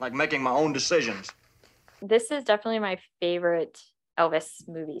myself, like making my own decisions. This is definitely my favorite Elvis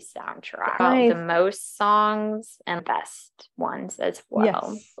movie soundtrack. Nice. The most songs and best ones as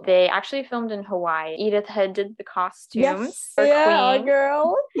well. Yes. They actually filmed in Hawaii. Edith Head did the costumes Yes. for Yeah, Queen.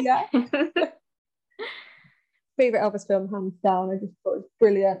 girl. Yeah. Favorite Elvis film, hands down. I just thought it was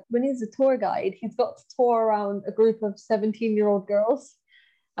brilliant. When he's a tour guide, he's got to tour around a group of 17-year-old girls.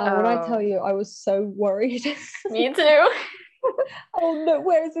 And when I tell you, I was so worried. Me too. Oh no,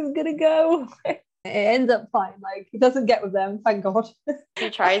 where is this gonna go? It ends up fine. Like, he doesn't get with them, thank God. She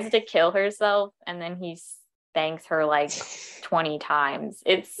tries to kill herself and then he spanks her like 20 times.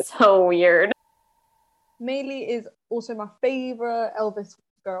 It's so weird. Maylee is also my favorite Elvis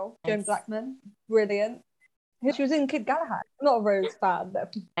girl. Joan Blackman, brilliant. She was in Kid Galahad. I'm not a Rose fan though.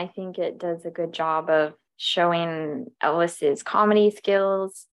 I think it does a good job of showing Elvis's comedy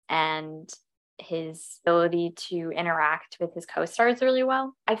skills and his ability to interact with his co-stars really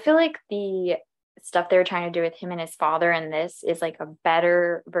well. I feel like the stuff they were trying to do with him and his father in this is like a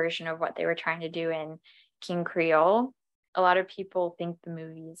better version of what they were trying to do in King Creole. A lot of people think the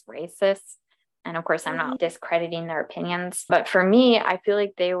movie is racist. And of course, I'm not discrediting their opinions. But for me, I feel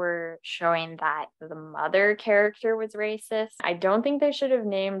like they were showing that the mother character was racist. I don't think they should have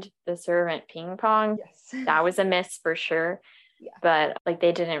named the servant Ping Pong. Yes. That was a miss for sure. Yeah. But like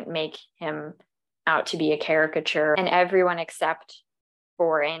they didn't make him out to be a caricature. And everyone except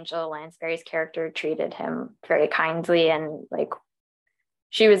for Angela Lansbury's character treated him very kindly. And like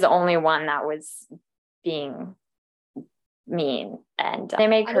she was the only one that was being mean. And they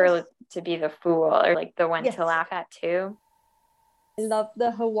make her to be the fool or like the one to laugh at too. I love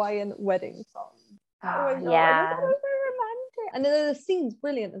the Hawaiian wedding song. Oh, yeah. It was so romantic. And then the scene's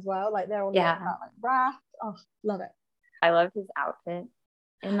brilliant as well. Like they're on that like raft. Oh, love it. I love his outfit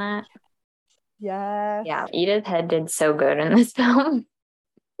in that. Yes. Yeah, Edith Head did so good in this film.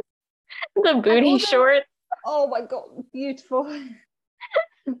 The booty shorts. Oh my God, beautiful.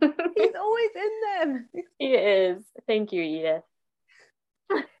 He's always in them. He is. Thank you, Edith.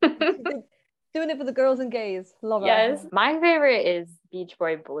 Doing it for the girls and gays. Love it. Yes. My favorite is Beach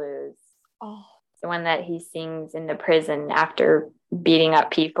Boy Blues. Oh. The one that he sings in the prison after beating up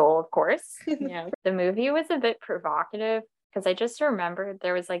people, of course. Yeah. The movie was a bit provocative because I just remembered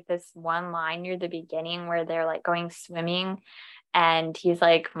there was like this one line near the beginning where they're like going swimming and he's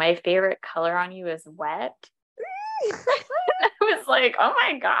like, my favorite color on you is wet. I was like, oh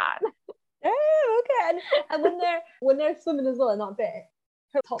my God. Oh, okay. And when they're swimming as well in that bit,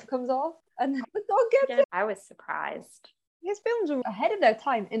 her top comes off and the dog gets it. I was surprised. His films are ahead of their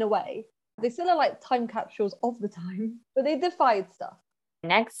time in a way. They still are like time capsules of the time, but they defied stuff.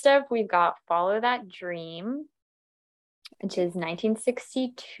 Next up, we've got Follow That Dream, which is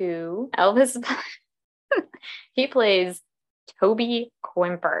 1962. Elvis, he plays Toby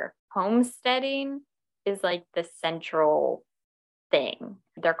Quimper. Homesteading is like the central thing.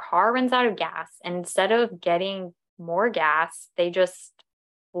 Their car runs out of gas, and instead of getting more gas, they just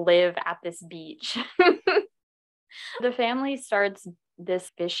live at this beach. The family starts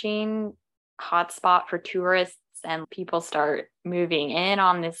this fishing hotspot for tourists, and people start moving in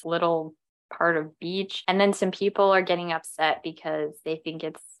on this little part of beach. And then some people are getting upset because they think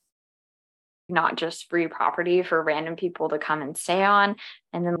it's not just free property for random people to come and stay on.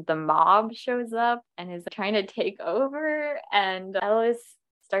 And then the mob shows up and is trying to take over, and Ellis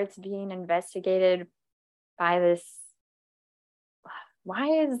starts being investigated by this. Why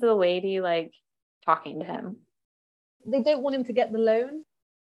is the lady like talking to him? They don't want him to get the loan.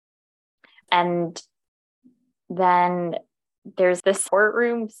 And then there's this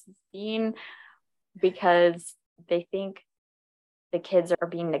courtroom scene because they think the kids are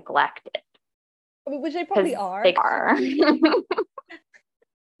being neglected. I mean, which they probably are. They are.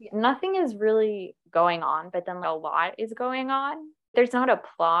 Nothing is really going on, but then a lot is going on. There's not a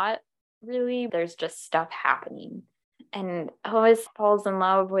plot, really. There's just stuff happening. And Elvis falls in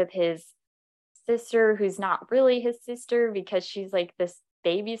love with his sister, who's not really his sister because she's like this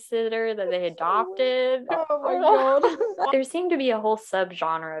babysitter that they adopted. Oh my God. There seemed to be a whole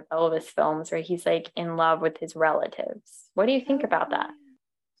subgenre of Elvis films where he's like in love with his relatives. What do you think about that?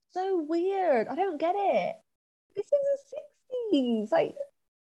 So weird. I don't get it. This is the 60s. Like,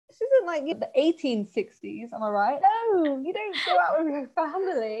 this isn't like the 1860s. Am I right? No, you don't go out with your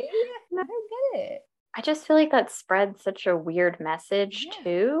family. I don't get it. I just feel like that spreads such a weird message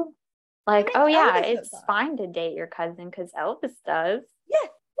too. Like, oh yeah, it's fine to date your cousin because Elvis does. Yeah.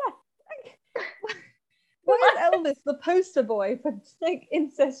 Why is Elvis the poster boy for like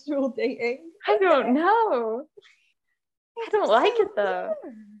incestual dating? I don't know. I don't like it though.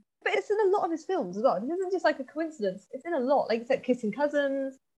 But it's in a lot of his films as well. This isn't just like a coincidence. It's in a lot. Like it's like Kissing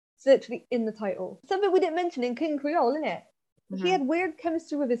Cousins. It's literally in the title. Something we didn't mention in King Creole, isn't it? Mm-hmm. He had weird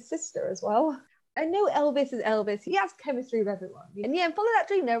chemistry with his sister as well. I know Elvis is Elvis. He has chemistry with everyone. And yeah, Follow That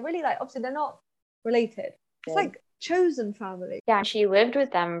Dream, they're really like, obviously they're not related. It's like chosen family. Yeah, she lived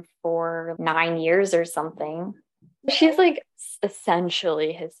with them for 9 years or something. She's like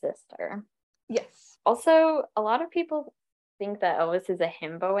essentially his sister. Yes. Also, a lot of people think that Elvis is a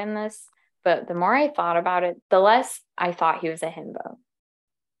himbo in this, but the more I thought about it, the less I thought he was a himbo.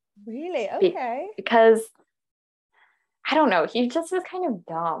 Really? Okay. Because I don't know, he just was kind of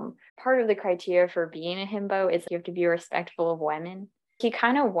dumb. Part of the criteria for being a himbo is you have to be respectful of women. He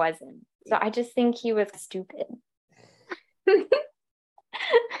kind of wasn't. So I just think he was stupid. Oh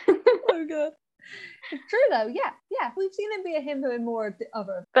god. It's true though, yeah. We've seen him be a himbo in more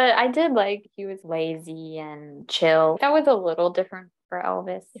other. But I did like he was lazy and chill. That was a little different for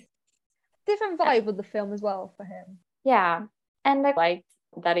Elvis. Different vibe with the film as well for him. Yeah. And I liked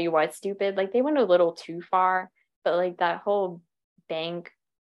that he was stupid. Like they went a little too far, but like that whole bank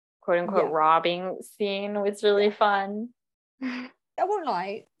quote unquote robbing scene was really fun. I won't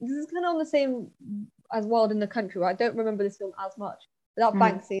lie, this is kind of on the same as Wild in the Country, where I don't remember this film as much. But that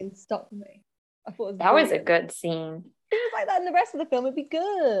bank scene stuck with me. I thought that was a good scene. He was like that in the rest of the film, it'd be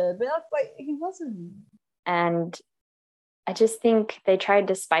good. But that's like, he wasn't. And I just think they tried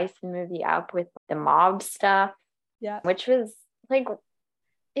to spice the movie up with the mob stuff. Yeah. Which was like,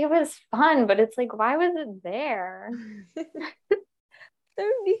 it was fun, but it's like, why was it there? No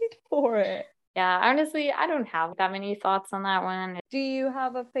need for it. Yeah, honestly, I don't have that many thoughts on that one. Do you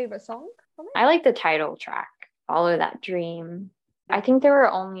have a favorite song from it? I like the title track, Follow That Dream. I think there were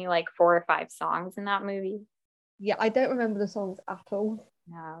only like 4 or 5 songs in that movie. Yeah, I don't remember the songs at all.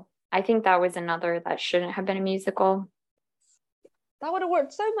 No, I think that was another that shouldn't have been a musical. That would have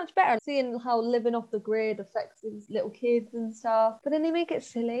worked so much better, seeing how living off the grid affects these little kids and stuff. But then they make it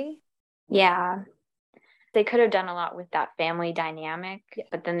silly. Yeah. They could have done a lot with that family dynamic,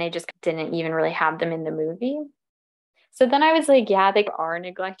 but then they just didn't even really have them in the movie. So then I was like, yeah, they are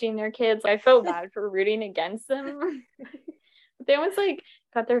neglecting their kids. I felt bad for rooting against them. They almost like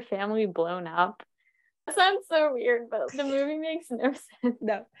got their family blown up. That sounds so weird, but the movie makes no sense.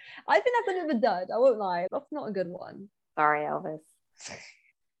 No, I think that's a bit of a dud. I won't lie. That's not a good one. Sorry, Elvis.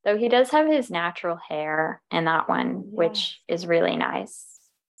 Though he does have his natural hair in that one, which is really nice.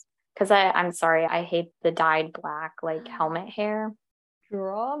 Because I'm sorry, I hate the dyed black, like, helmet hair.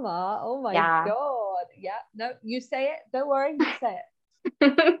 Drama. Oh my God. Yeah, no, you say it. Don't worry, you say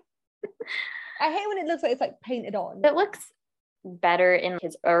it. I hate when it looks like it's like painted on. It looks better in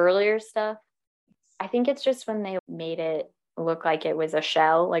his earlier stuff. I think it's just when they made it look like it was a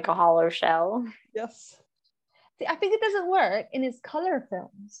shell, like a hollow shell. Yes. See, I think it doesn't work in his color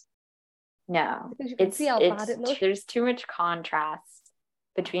films. No. Because you can see how bad it looks. There's too much contrast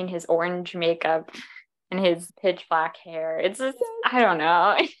between his orange makeup and his pitch black hair. It's just, I don't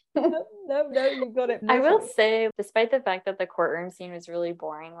know. No, you got it. I will say, despite the fact that the courtroom scene was really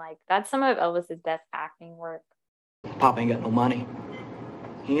boring, like, that's some of Elvis's best acting work. Pop ain't got no money.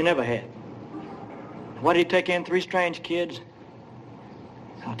 He ain't never had. Why did he take in 3 strange kids?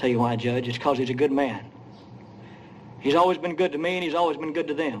 I'll tell you why, Judge. It's because he's a good man. He's always been good to me, and he's always been good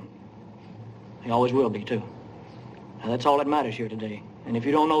to them. He always will be, too. Now, that's all that matters here today. And if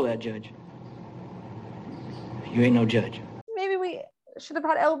you don't know that, Judge, you ain't no judge. Maybe we should have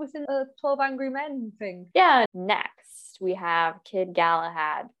had Elvis in the 12 Angry Men thing. Yeah, next we have Kid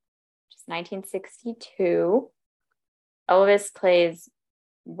Galahad, which is 1962. Elvis plays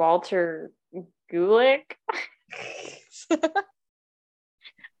Walter Gulick. His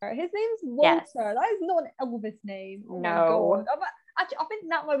name's Walter. Yes. That is not an Elvis name. Oh no. My God. Actually, I think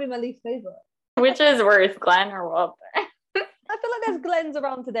that might be my least favorite. Which is worse, Glenn or Walter? I feel like there's Glens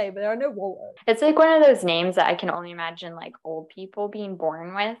around today, but there are no Walters. It's like one of those names that I can only imagine like old people being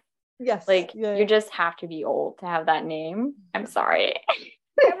born with. Yes. Like you just have to be old to have that name. I'm sorry.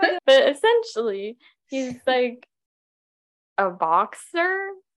 But essentially, he's like a boxer.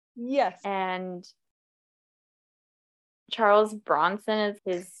 Yes. And Charles Bronson is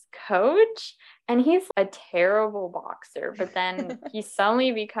his coach, and he's a terrible boxer, but then he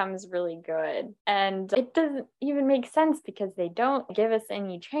suddenly becomes really good. And it doesn't even make sense because they don't give us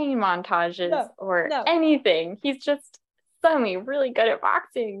any training montages or anything. He's just suddenly really good at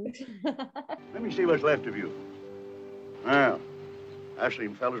boxing. Let me see what's left of you. Well, I've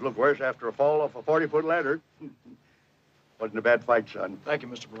seen fellas look worse after a fall off a 40-foot ladder. Wasn't a bad fight, son. Thank you,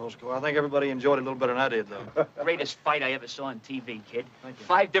 Mr. Brosco. I think everybody enjoyed it a little better than I did, though. Greatest fight I ever saw on TV, kid.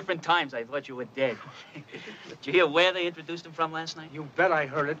 5 different times I thought you were dead. Did you hear where they introduced him from last night? You bet I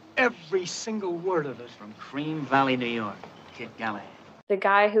heard it. Every single word of it. From Cream Valley, New York. Kid Galahad. The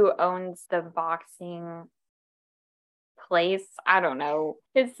guy who owns the boxing place, I don't know.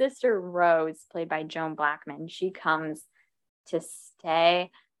 His sister Rose, played by Joan Blackman, she comes to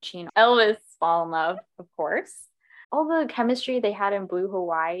stay. She and Elvis fall in love, of course. All the chemistry they had in Blue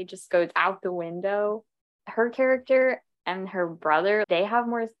Hawaii just goes out the window. Her character and her brother, they have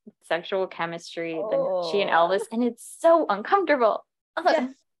more sexual chemistry than she and Elvis, and it's so uncomfortable.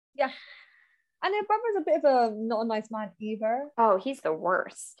 Yes. Yeah. And her brother's a bit of a not a nice man either. Oh, he's the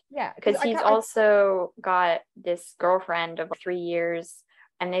worst. Yeah. Because he's also got this girlfriend of 3 years,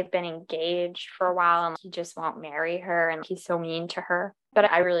 and they've been engaged for a while, and he just won't marry her, and he's so mean to her.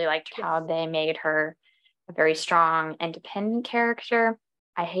 But I really liked how they made her a very strong, independent character.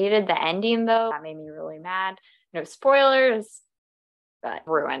 I hated the ending, though. That made me really mad. No spoilers, but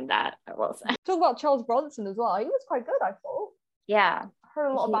ruined that, I will say. Talk about Charles Bronson as well. He was quite good, I thought. Yeah.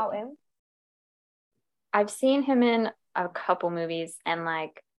 Heard a lot about him. I've seen him in a couple movies, and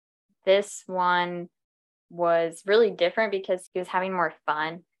like this one was really different because he was having more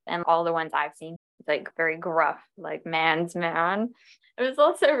fun than all the ones I've seen. Like very gruff, like man's man. I was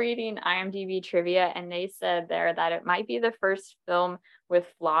also reading IMDb trivia, and they said there that it might be the first film with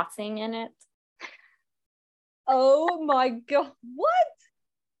flossing in it. Oh my God, what?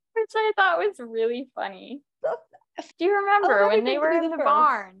 Which I thought was really funny. Do you remember when they were in the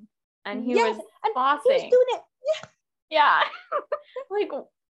barn and he was flossing? He was doing it. Yeah. Like,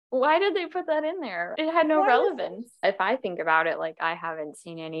 why did they put that in there? It had no relevance. If I think about it, like, I haven't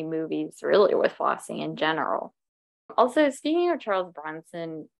seen any movies really with flossing in general. Also, speaking of Charles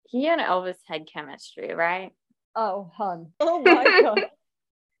Bronson, he and Elvis had chemistry, right? Oh, hun. Oh my God.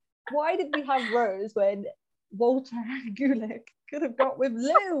 Why did we have Rose when Walter Gulick could have got with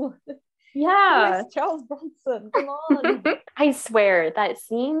Lou? Yeah. It's Charles Bronson. Come on. I swear that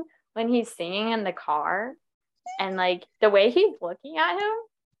scene when he's singing in the car and like the way he's looking at him,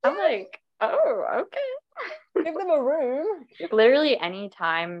 I'm like, oh, okay. Give them a room. Literally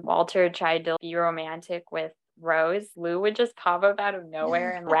anytime Walter tried to be romantic with Rose, Lou would just pop up out of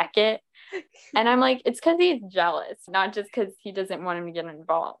nowhere and wreck it. And I'm like, it's because he's jealous, not just because he doesn't want him to get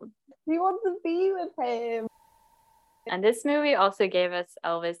involved. He wants to be with him. And this movie also gave us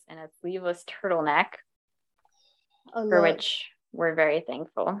Elvis in a sleeveless turtleneck, for which we're very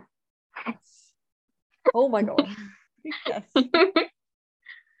thankful. Oh my God. Yes.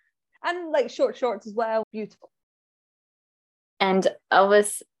 And like short shorts as well. Beautiful. And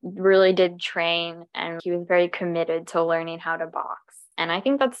Elvis really did train, and he was very committed to learning how to box. And I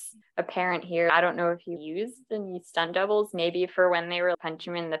think that's apparent here. I don't know if he used any stunt doubles, maybe for when they were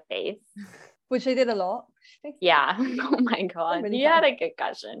punching him in the face. Which they did a lot. Yeah. Oh my God. He had a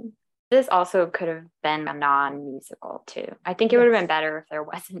concussion. This also could have been a non-musical too. I think it would have been better if there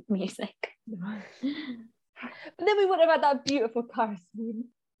wasn't music. But then we would have had that beautiful car scene.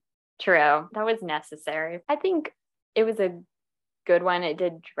 True. That was necessary. I think it was a good one. It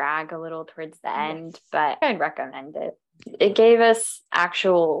did drag a little towards the end, but I'd recommend it. It gave us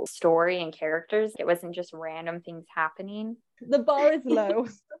actual story and characters. It wasn't just random things happening. The bar is low.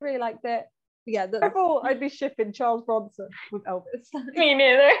 I really liked it. Yeah, therefore I'd be shipping Charles Bronson with Elvis. Me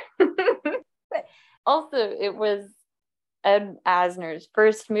neither. Also, it was Ed Asner's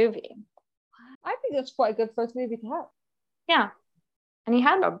first movie. I think that's quite a good first movie to have. Yeah. And he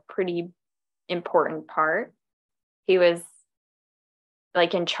had a pretty important part. He was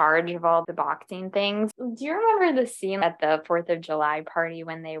like in charge of all the boxing things. Do you remember the scene at the 4th of July party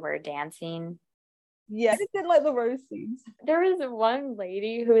when they were dancing? Yes, I did like the rose scenes. There was one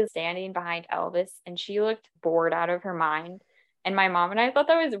lady who was standing behind Elvis and she looked bored out of her mind. And my mom and I thought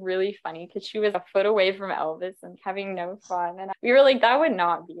that was really funny because she was a foot away from Elvis and having no fun. And we were like, that would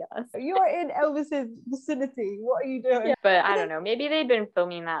not be us. You are in Elvis's vicinity. What are you doing? Yeah, but I don't know. Maybe they'd been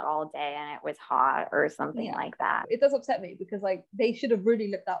filming that all day and it was hot or something like that. It does upset me because like they should have really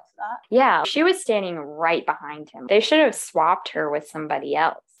looked out for that. Yeah, she was standing right behind him. They should have swapped her with somebody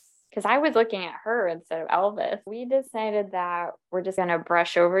else. Because I was looking at her instead of Elvis. We decided that we're just going to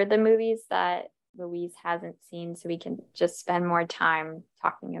brush over the movies that Louise hasn't seen so we can just spend more time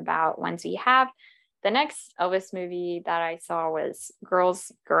talking about ones we have. The next Elvis movie that I saw was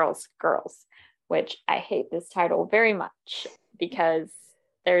Girls, Girls, Girls, which I hate this title very much because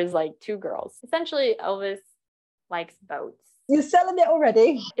there's like two girls. Essentially, Elvis likes boats. You're selling it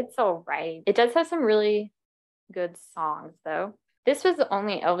already. It's all right. It does have some really good songs, though. This was the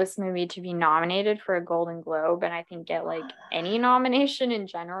only Elvis movie to be nominated for a Golden Globe, and I think get like any nomination in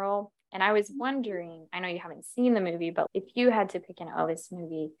general. And I was wondering, I know you haven't seen the movie, but if you had to pick an Elvis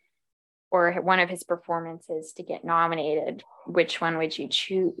movie or one of his performances to get nominated, which one would you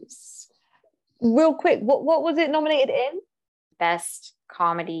choose? Real quick, what was it nominated in? Best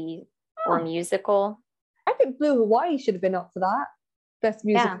comedy or musical. I think Blue Hawaii should have been up for that. Best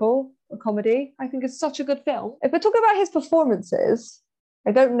musical or comedy. I think it's such a good film. If we're talking about his performances,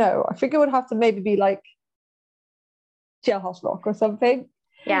 I don't know. I think it would have to maybe be like Jailhouse Rock or something.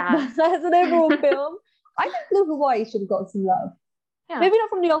 Yeah. As an overall film, I think Blue Hawaii should have gotten some love. Yeah. Maybe not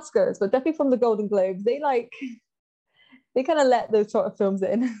from the Oscars, but definitely from the Golden Globes. They kind of let those sort of films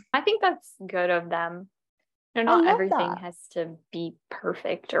in. I think that's good of them. Not everything has to be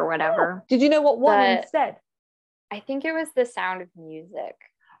perfect or whatever. Oh. Did you know what won instead? I think it was The Sound of Music.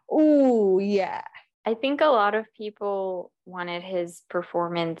 Oh, yeah. I think a lot of people wanted his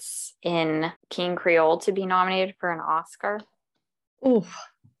performance in King Creole to be nominated for an Oscar. Oof.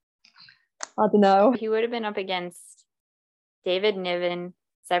 I don't know. He would have been up against David Niven,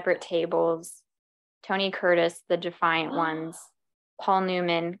 Separate Tables, Tony Curtis, The Defiant Ones, Paul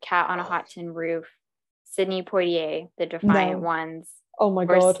Newman, Cat on a Hot Tin Roof, Sidney Poitier, The Defiant Ones. Oh my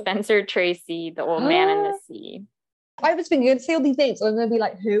God. Or Spencer Tracy, The Old Man in the Sea. I was thinking, you're going to say all these names, I'm going to be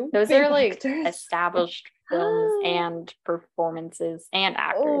like, who? Those big are like actors. Established films and performances and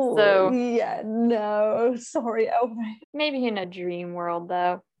actors. Oh, so yeah, no, sorry, Elvis. Maybe in a dream world,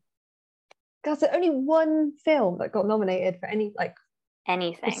 though. God, there's only one film that got nominated for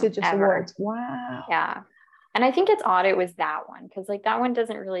anything prestigious awards. Wow. Yeah. And I think it's odd it was that one, because like that one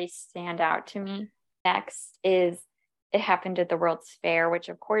doesn't really stand out to me. Next is It Happened at the World's Fair, which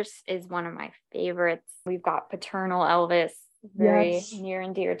of course is one of my favorites. We've got Paternal Elvis, very near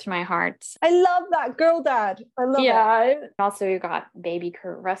and dear to my heart. I love that girl dad. I love it. Also, we've got Baby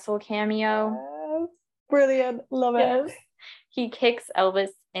Kurt Russell cameo. Brilliant. Love it. He kicks Elvis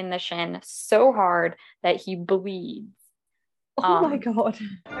in the shin so hard that he bleeds. Oh my God.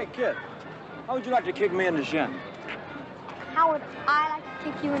 Hey, kid, how would you like to kick me in the shin? How would I like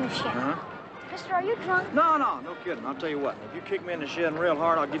to kick you in the shin? Uh-huh. Mister, are you drunk? No kidding. I'll tell you what. If you kick me in the shin real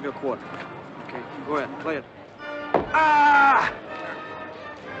hard, I'll give you a quarter. Okay, go ahead, play it. Ah!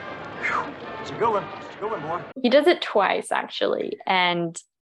 Whew. It's a good one. It's a good one, boy. He does it twice, actually, and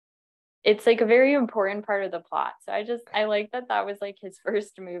it's like a very important part of the plot. So I like that was like his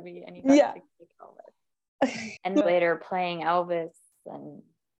first movie, and he got to kick Elvis. And later playing Elvis, and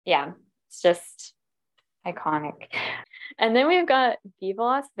yeah, it's just iconic. And then we've got Viva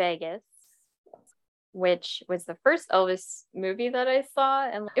Las Vegas, which was the first Elvis movie that I saw,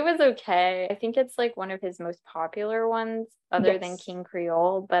 and it was okay. I think it's like one of his most popular ones, other than King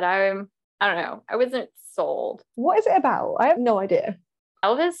Creole, but I don't know. I wasn't sold. What is it about? I have no idea.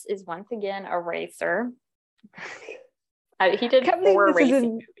 Elvis is once again a racer. He did 4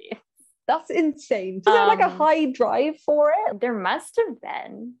 racing movies. That's insane. Is there like a high drive for it? There must have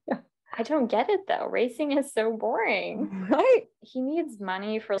been. I don't get it though. Racing is so boring. Right? He needs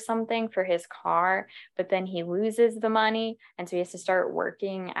money for something for his car, but then he loses the money. And so he has to start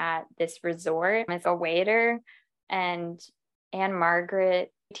working at this resort as a waiter. And Anne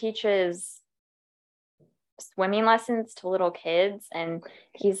Margaret teaches swimming lessons to little kids, and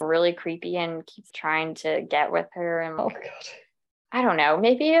he's really creepy and keeps trying to get with her. And oh God. I don't know.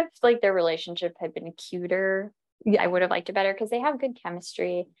 Maybe if like their relationship had been cuter, I would have liked it better, because they have good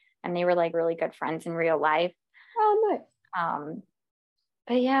chemistry and they were like really good friends in real life. Oh, nice.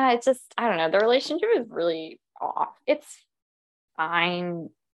 But yeah, it's just, I don't know. The relationship is really off. It's fine.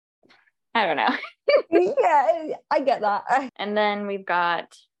 I don't know. Yeah, I get that. And then we've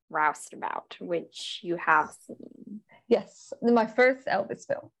got Roustabout, which you have seen. Yes, my first Elvis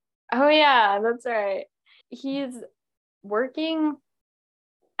film. Oh yeah, that's right. He's working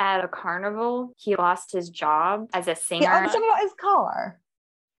at a carnival. He lost his job as a singer. Yeah, something about his car.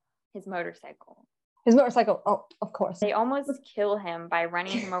 His motorcycle. His motorcycle. Oh, of course. They almost kill him by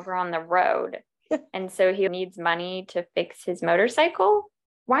running him over on the road. And so he needs money to fix his motorcycle.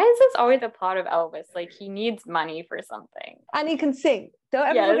 Why is this always the plot of Elvis? Like, he needs money for something. And he can sing.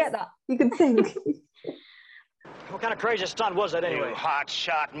 Don't ever forget that. He can sing. What kind of crazy stunt was that anyway? You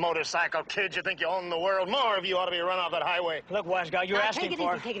hot-shot motorcycle kid, you think you own the world. More of you ought to be run off that highway. Look, wise guy, you're asking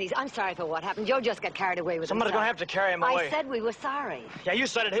for it. Take it easy. I'm sorry for what happened. Joe just got carried away with Somebody's going to have to carry him away. I said we were sorry. Yeah, you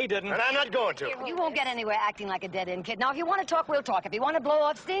said it. He didn't. And I'm not going to. You won't get anywhere acting like a dead-end kid. Now, if you want to talk, we'll talk. If you want to blow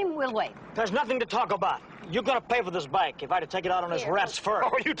off steam, we'll wait. There's nothing to talk about. You're going to pay for this bike if I had to take it out on this rat's fur.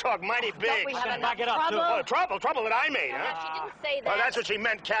 Oh, you talk mighty big. Don't we have enough back it up, trouble? too. Oh, trouble that I made, huh? She didn't say that. Oh, that's what she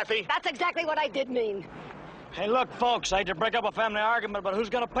meant, Kathy. That's exactly what I did mean. Hey, look, folks, I hate to break up a family argument, but who's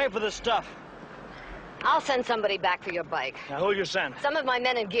going to pay for this stuff? I'll send somebody back for your bike. Now, who'll you send? Some of my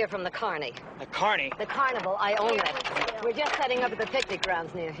men in gear from the Carney. The Carney? The carnival, I own it. We're just setting up at the picnic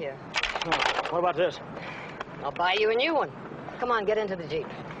grounds near here. Oh, what about this? I'll buy you a new one. Come on, get into the Jeep.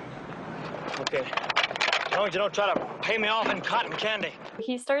 Okay. As long as you don't try to pay me off in cotton candy.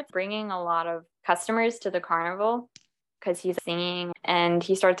 He starts bringing a lot of customers to the carnival because he's singing, and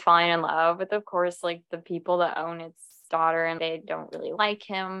he starts falling in love with, of course, like the people that own its daughter, and they don't really like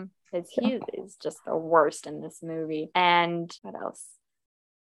him because he is just the worst in this movie. And what else?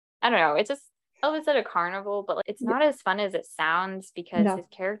 I don't know. It's just Elvis at a carnival, but like, it's not as fun as it sounds because his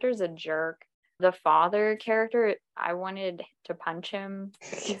character's a jerk. The father character, I wanted to punch him.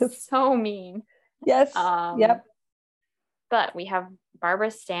 He's so mean. Yes. Yep. But we have Barbara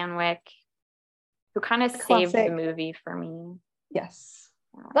Stanwyck, who kind of saved the movie for me. Yes.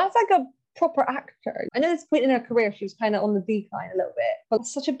 That's like a proper actor. I know this point in her career, she was kind of on the decline a little bit, but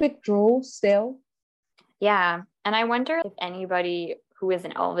such a big draw still. Yeah. And I wonder if anybody who is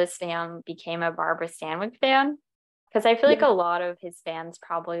an Elvis fan became a Barbara Stanwyck fan, because I feel like a lot of his fans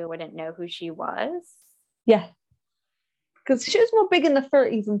probably wouldn't know who she was. Yeah. Because she was more big in the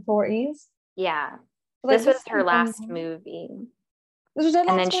 30s and 40s. Yeah. Like, this was her last movie. This was her last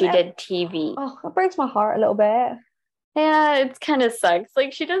and then she did TV. Oh, it breaks my heart a little bit. Yeah, it kind of sucks.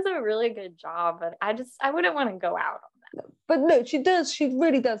 Like, she does a really good job, but I wouldn't want to go out on that. But no, she does. She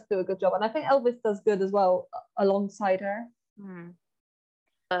really does do a good job. And I think Elvis does good as well alongside her.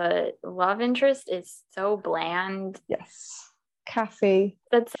 The love interest is so bland. Yes. Kathy.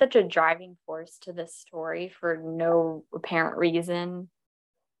 That's such a driving force to this story for no apparent reason.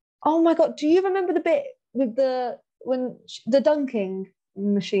 Oh my God. Do you remember the bit with the dunking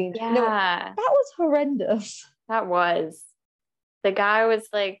machine? Yeah. No, that was horrendous. That was. The guy was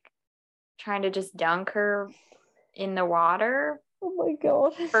like trying to just dunk her in the water. Oh my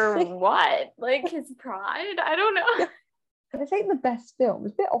God. For what? Like his pride? I don't know. This ain't the best film.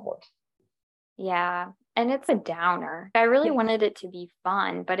 It's a bit odd. Yeah. And it's a downer. I really wanted it to be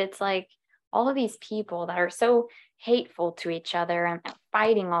fun, but it's like all of these people that are so hateful to each other and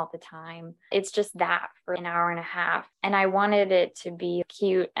fighting all the time. It's just that for an hour and a half. And I wanted it to be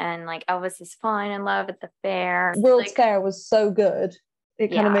cute and like Elvis is falling in love at the fair. World's Fair was so good.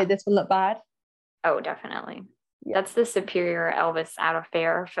 It kind of made this one look bad. Oh, definitely. Yeah. That's the superior Elvis at a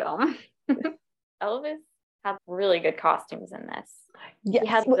fair film. Elvis had really good costumes in this. Yes. He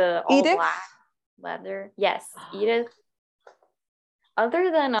had the all black leather. Yes, Edith.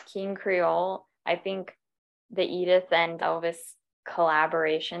 Other than King Creole, I think the Edith and Elvis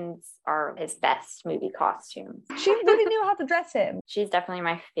collaborations are his best movie costumes. She really knew how to dress him. She's definitely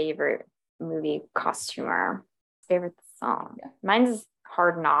my favorite movie costumer. Favorite song. Yeah. Mine's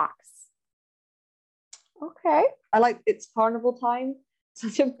Hard Knocks. Okay. I like It's Carnival Time.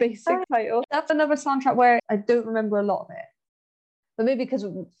 Such a basic title. That's another soundtrack where I don't remember a lot of it. But maybe because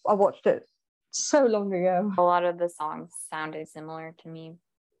I watched it so long ago. A lot of the songs sounded similar to me.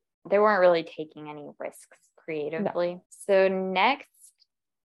 They weren't really taking any risks creatively. No. So next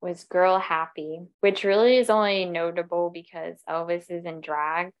was Girl Happy, which really is only notable because Elvis is in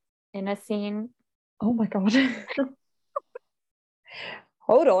drag in a scene. Oh my God.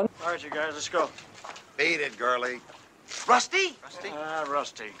 Hold on. All right, you guys, let's go. Beat it, girlie. Rusty?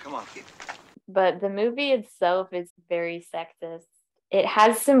 Rusty, come on. But the movie itself is very sexist. It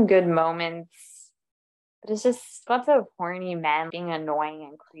has some good moments, but it's just lots of horny men being annoying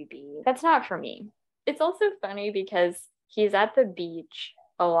and creepy. That's not for me. It's also funny because he's at the beach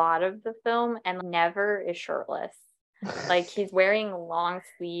a lot of the film and never is shirtless. Like he's wearing long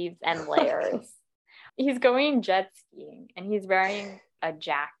sleeves and layers. He's going jet skiing and he's wearing a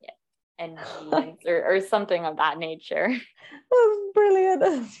jacket and jeans or something of that nature. That's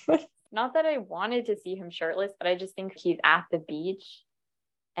brilliant. Not that I wanted to see him shirtless, but I just think he's at the beach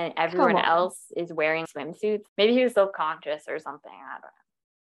and everyone else is wearing swimsuits. Maybe he was self-conscious or something. I don't know.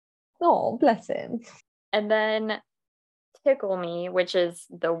 Oh, bless him. And then Tickle Me, which is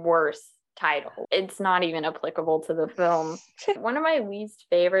the worst title. It's not even applicable to the film. One of my least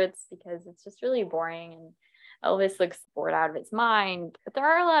favorites because it's just really boring and Elvis looks bored out of his mind. But there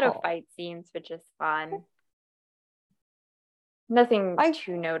are a lot of fight scenes, which is fun. Nothing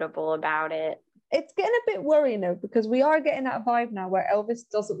too notable about it. It's getting a bit worrying though, because we are getting that vibe now where Elvis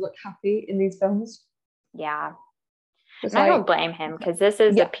doesn't look happy in these films. Yeah. And I don't blame him because this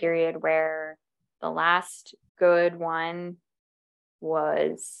is a period where the last good one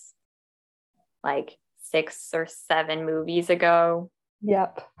was like 6 or 7 movies ago.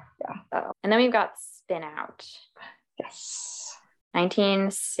 Yep. Yeah. So, and then we've got Spin Out. Yes.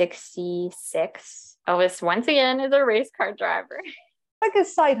 1966. Elvis once again is a race car driver. Like a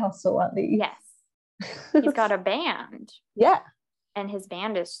side hustle at least. Yes. He's got a band. Yeah. And his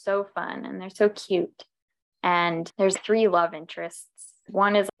band is so fun and they're so cute. And there's 3 love interests.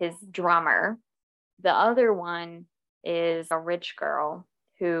 One is his drummer. The other one is a rich girl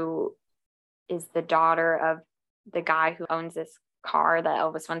who is the daughter of the guy who owns this car that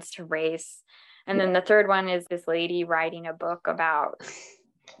Elvis wants to race. And then the third one is this lady writing a book about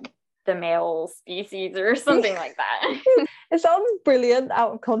the male species or something like that. It sounds brilliant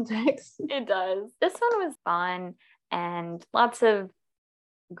out of context. It does. This one was fun and lots of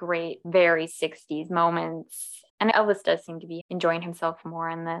great, very 60s moments. And Elvis does seem to be enjoying himself more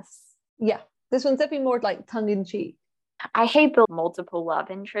in this. Yeah, this one's definitely more like tongue-in-cheek. I hate the multiple love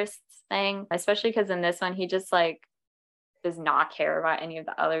interests thing, especially because in this one, he just like does not care about any of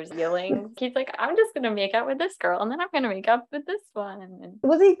the others' feelings. He's like, I'm just going to make out with this girl and then I'm going to make up with this one. And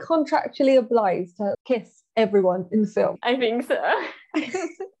was he contractually obliged to kiss everyone in the film? I think so.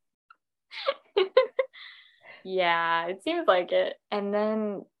 Yeah, it seems like it. And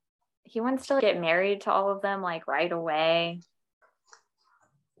then he wants to get married to all of them like right away.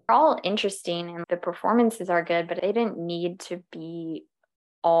 They're all interesting and the performances are good, but they didn't need to be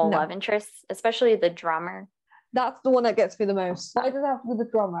all love interests, especially the drummer. That's the one that gets me the most. Why does it have to be the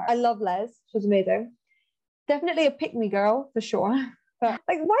drummer? I love Les. She's amazing. Definitely a pick-me girl, for sure. But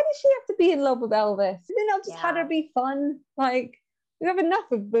like, why does she have to be in love with Elvis? You know, just had her be fun. Like, we have enough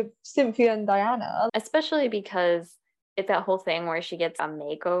with Cynthia and Diana. Especially because it's that whole thing where she gets a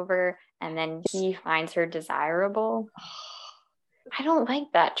makeover and then he finds her desirable. I don't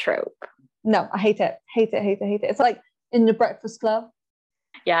like that trope. No, I hate it. Hate it, hate it, hate it. It's like in the Breakfast Club.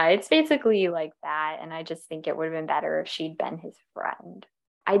 Yeah, it's basically like that. And I just think it would have been better if she'd been his friend.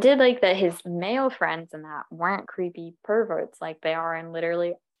 I did like that his male friends in that weren't creepy perverts like they are in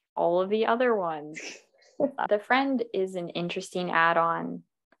literally all of the other ones. The friend is an interesting add-on,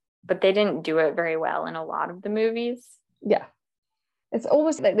 but they didn't do it very well in a lot of the movies. Yeah. It's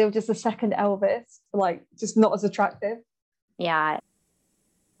almost like they were just a second Elvis, like just not as attractive. Yeah.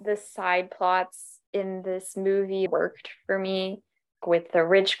 The side plots in this movie worked for me, with the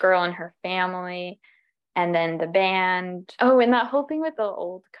rich girl and her family, and then the band. Oh, and that whole thing with the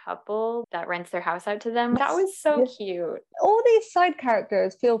old couple that rents their house out to them. That was so cute. All these side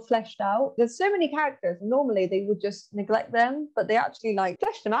characters feel fleshed out. There's so many characters. Normally they would just neglect them, but they actually like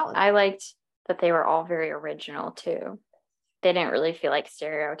fleshed them out. I liked that they were all very original too. They didn't really feel like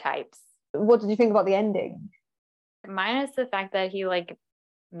stereotypes. What did you think about the ending? Minus the fact that he like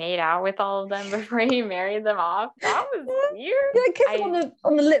made out with all of them before he married them off. That was weird. Yeah, kiss him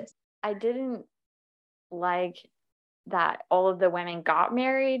on the lips. I didn't like that all of the women got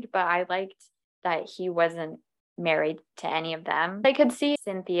married, but I liked that he wasn't married to any of them. I could see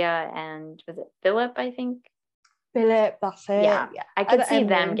Cynthia and was it Philip, I think? Philip, that's it. Yeah. I could see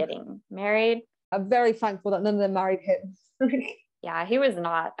them getting married. I'm very thankful that none of them married him. Yeah, he was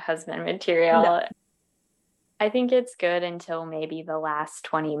not husband material. No. I think it's good until maybe the last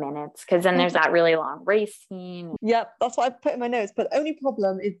 20 minutes, because then there's that really long race scene. Yep, that's what I put in my notes. But the only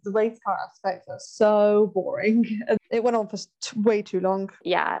problem is the race car aspects are so boring. It went on for way too long.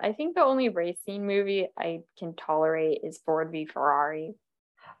 Yeah, I think the only race scene movie I can tolerate is Ford v Ferrari.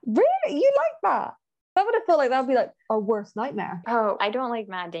 Really? You like that? That would have felt like that would be like our worst nightmare. Oh, I don't like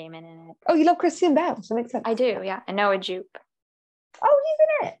Matt Damon in it. Oh, you love Christian Bale, so it makes sense. I do, yeah. And Noah Jupe. Oh, he's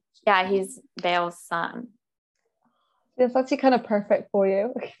in it? Yeah, he's Bale's son. It's actually kind of perfect for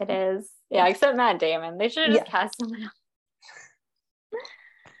you. It is. Yeah, except Matt Damon. They should have just cast someone else.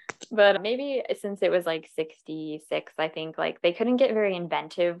 But maybe since it was like 66, I think like they couldn't get very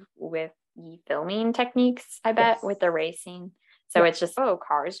inventive with the filming techniques, I bet, with the racing. So it's just,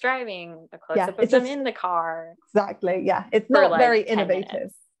 cars driving, a close-up of them in the car. Exactly, yeah. It's not very innovative.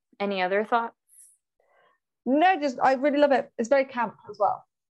 Minutes. Any other thoughts? No, just I really love it. It's very camp as well.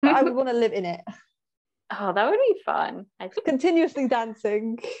 I would want to live in it. Oh, that would be fun. Continuously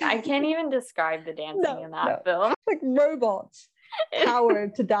dancing. I can't even describe the dancing in that film. Like robots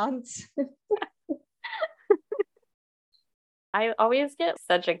powered to dance. I always get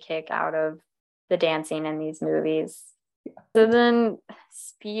such a kick out of the dancing in these movies. So then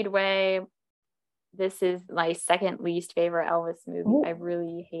Speedway, this is my second least favorite Elvis movie. Ooh. I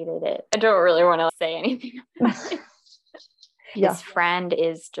really hated it. I don't really want to say anything about it. His friend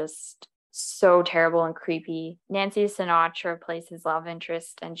is just so terrible and creepy. Nancy Sinatra plays his love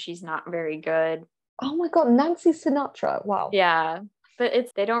interest and she's not very good. Oh my god, Nancy Sinatra. Wow. Yeah. But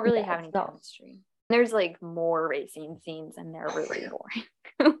they don't really have any chemistry. There's like more racing scenes and they're really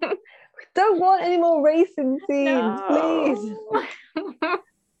boring. Don't want any more racing scenes, please.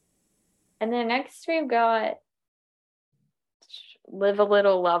 And then next we've got Live a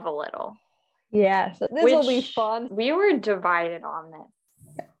Little, Love a Little. Yes, this will be fun. We were divided on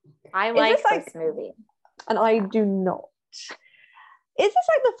this. I like this movie. And I do not. Is this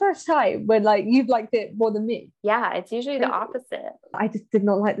like the first time when like you've liked it more than me? Yeah, it's usually the opposite. I just did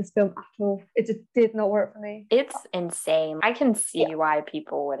not like this film at all. It just did not work for me. It's insane. I can see why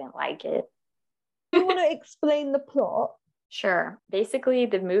people wouldn't like it. Do you want to explain the plot? Sure. Basically,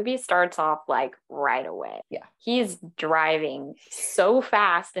 the movie starts off like right away. Yeah. He's driving so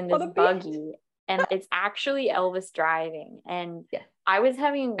fast in this buggy, and it's actually Elvis driving. And I was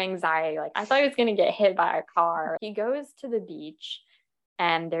having anxiety. Like, I thought he was going to get hit by a car. He goes to the beach,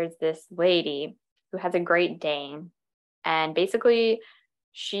 and there's this lady who has a Great Dane. And basically,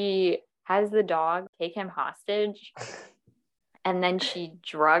 she has the dog take him hostage, and then she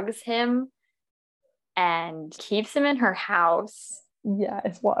drugs him and keeps him in her house. Yeah,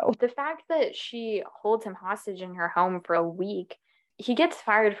 it's wild. The fact that she holds him hostage in her home for a week, he gets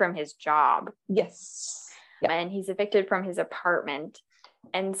fired from his job. Yes. Yeah. And he's evicted from his apartment.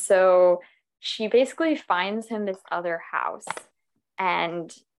 And so she basically finds him this other house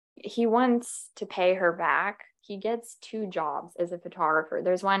and he wants to pay her back. He gets 2 jobs as a photographer.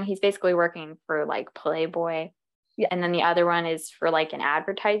 There's one, he's basically working for like Playboy. Yeah. And then the other one is for like an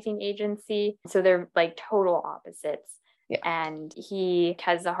advertising agency. So they're like total opposites. Yeah. And he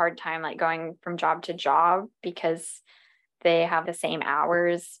has a hard time like going from job to job because they have the same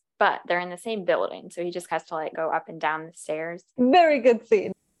hours, but they're in the same building. So he just has to like go up and down the stairs. Very good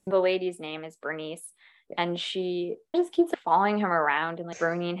scene. The lady's name is Bernice. And she just keeps following him around and like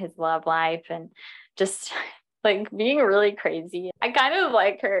ruining his love life and just like being really crazy. I kind of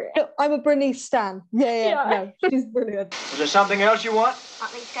like her. No, I'm a Bernice stan. Yeah. No, she's brilliant. Is there something else you want?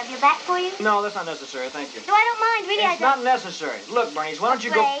 Want me to scrub your back for you? No, that's not necessary, thank you. No, I don't mind, really. It's not necessary. Look, Bernice, why don't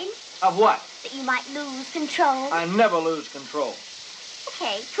you go... Afraid Of what? that you might lose control. I never lose control.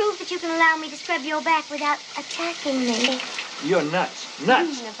 Okay, prove that you can allow me to scrub your back without attacking me. You're nuts.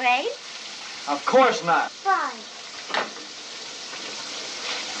 Nuts. Afraid? Of course not. Fine.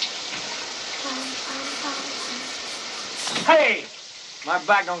 Hey! My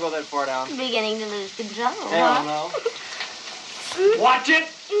back don't go that far down. Beginning to lose control. Hell no. Watch it!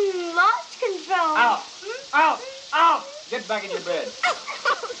 Lost control. Out! Out! Out! Get back in your bed.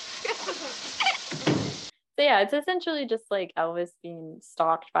 So yeah, it's essentially just like Elvis being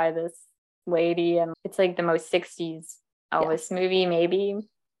stalked by this lady, and it's like the most 60s Elvis movie, maybe.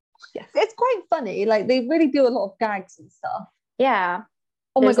 Yes, it's quite funny. Like, they really do a lot of gags and stuff. Yeah.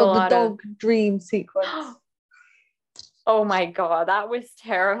 Oh There's my a god, the lot dog dream sequence. Oh my god, that was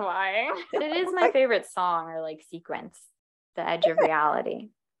terrifying. It is my favorite song or like sequence, The Edge of Reality.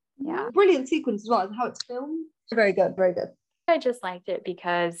 Yeah. Brilliant sequence as well, and how it's filmed. Very good, very good. I just liked it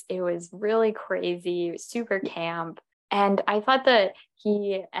because it was really crazy, it was super camp. And I thought that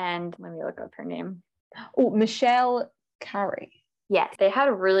he and, let me look up her name. Oh, Michelle Carey. Yes, they had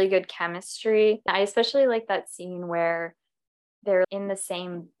a really good chemistry. I especially like that scene where they're in the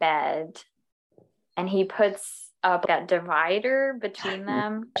same bed and he puts up that divider between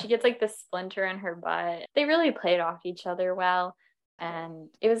them. She gets like the splinter in her butt. They really played off each other well. And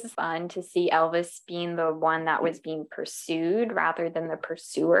it was fun to see Elvis being the one that was being pursued rather than the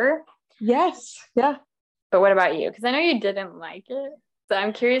pursuer. Yes, yeah. But what about you? Because I know you didn't like it. So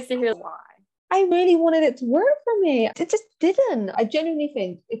I'm curious to hear why. I really wanted it to work for me. It just didn't. I genuinely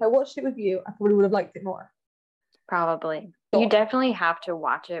think if I watched it with you, I probably would have liked it more. Probably. You definitely have to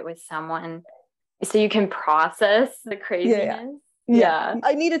watch it with someone so you can process the craziness. Yeah.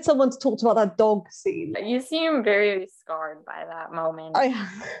 I needed someone to talk to about that dog scene. You seem very scarred by that moment.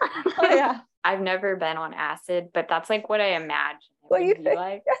 Yeah. I've never been on acid, but that's like what I imagine it would be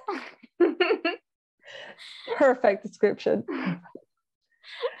like. Perfect description.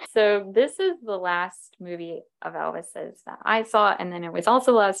 So this is the last movie of Elvis's that I saw, and then it was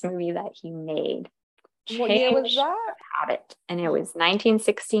also the last movie that he made. What year was that? Habit, and it was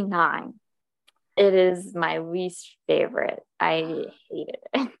 1969. It is my least favorite. I hated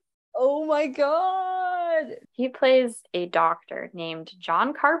it. Oh my god. He plays a doctor named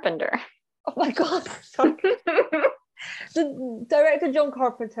John Carpenter. Oh my god. The director John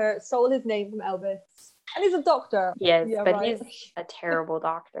Carpenter stole his name from Elvis. And he's a doctor. Yes, but he's a terrible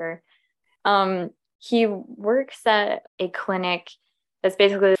doctor. He works at a clinic that's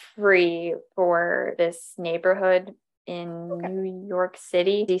basically free for this neighborhood in New York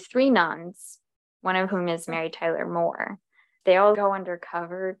City. These three nuns, one of whom is Mary Tyler Moore, they all go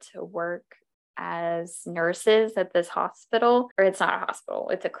undercover to work as nurses at this hospital. Or it's not a hospital,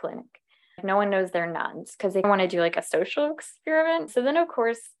 it's a clinic. No one knows they're nuns because they want to do like a social experiment. So then, of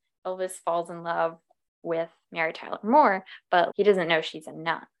course, Elvis falls in love with Mary Tyler Moore, but he doesn't know she's a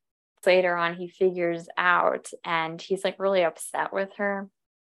nun. Later on, he figures out and he's like really upset with her,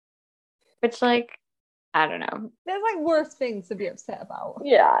 which, like, I don't know. There's like worse things to be upset about.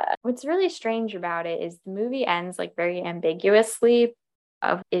 Yeah. What's really strange about it is the movie ends like very ambiguously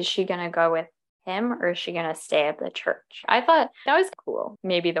of, is she going to go with him or is she going to stay at the church? I thought that was cool.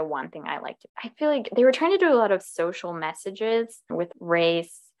 Maybe the one thing I liked. I feel like they were trying to do a lot of social messages with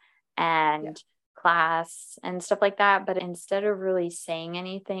race and class and stuff like that. But instead of really saying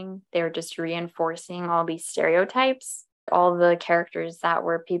anything, they were just reinforcing all these stereotypes. All the characters that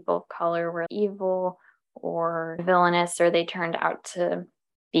were people of color were evil or villainous, or they turned out to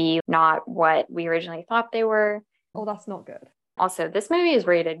be not what we originally thought they were. Oh, that's not good. Also, this movie is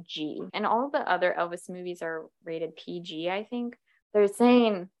rated G, and all the other Elvis movies are rated PG, I think. They're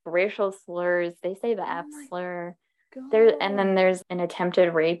saying racial slurs. They say the F slur. And then there's an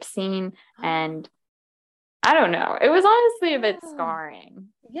attempted rape scene, and I don't know. It was honestly a bit scarring.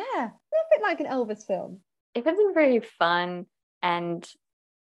 Yeah, a bit like an Elvis film. It wasn't very fun, and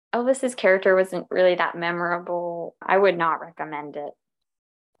Elvis's character wasn't really that memorable. I would not recommend it.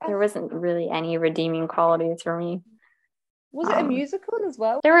 There wasn't really any redeeming qualities for me. Was it a musical as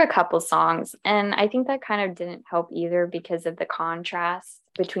well? There were a couple songs, and I think that kind of didn't help either because of the contrast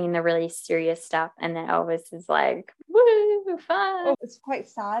between the really serious stuff and then Elvis is like, woo, fun. Oh, it's quite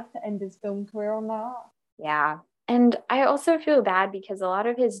sad to end his film career on that. Yeah. And I also feel bad because a lot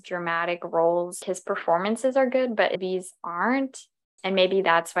of his dramatic roles, his performances are good, but these aren't. And maybe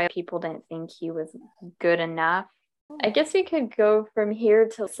that's why people didn't think he was good enough. I guess we could go from here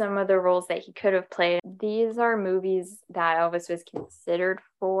to some of the roles that he could have played. These are movies that Elvis was considered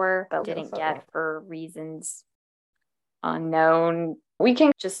for, but didn't get for reasons unknown. We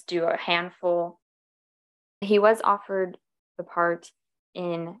can just do a handful. He was offered the part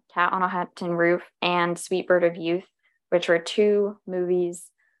in Cat on a Hot Tin Roof and Sweet Bird of Youth, which were two movies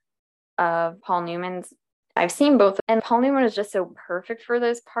of Paul Newman's. I've seen both, and Paul Newman is just so perfect for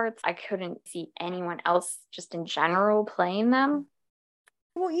those parts. I couldn't see anyone else just in general playing them.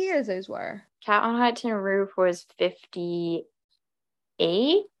 What years those were? Cat on High Tin Roof was 58.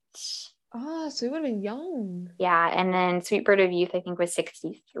 Ah, so he would have been young. Yeah, and then Sweet Bird of Youth, I think, was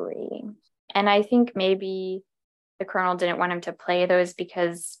 63. And I think maybe the Colonel didn't want him to play those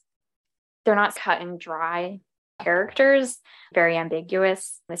because they're not cut and dry characters, very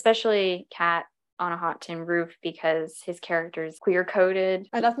ambiguous, especially Cat on a Hot Tin Roof, because his character is queer-coded.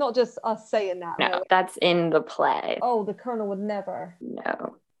 And that's not just us saying that. No, that's in the play. Oh, the Colonel would never.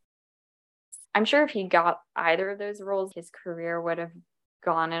 No. I'm sure if he got either of those roles, his career would have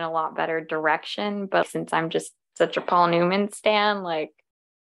gone in a lot better direction. But since I'm just such a Paul Newman stan, like,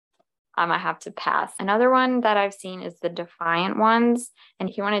 I might have to pass. Another one that I've seen is The Defiant Ones, and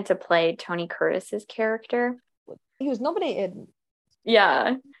he wanted to play Tony Curtis's character. He was nominated.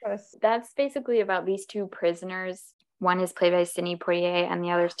 Yeah. Yes. That's basically about these two prisoners. One is played by Sidney Poitier and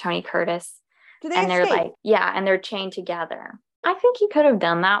the other is Tony Curtis. Do they and escape? They're like, yeah, and they're chained together. I think he could have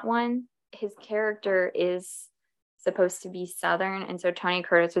done that one. His character is supposed to be Southern, and so Tony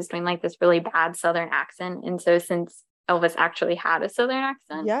Curtis was doing like this really bad Southern accent. And so since Elvis actually had a Southern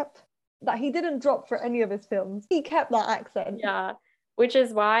accent. Yep. That he didn't drop for any of his films. He kept that accent. Yeah. Which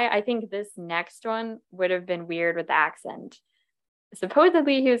is why I think this next one would have been weird with the accent.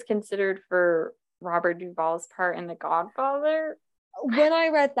 Supposedly he was considered for Robert Duvall's part in The Godfather. When I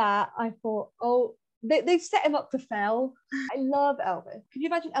read that, I thought, oh, they set him up to fail. I love Elvis. Can you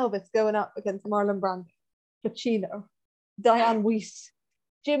imagine Elvis going up against Marlon Brando, Pacino, Diane Weiss,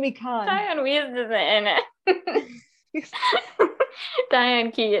 Jimmy Caan? Diane Weiss isn't in it.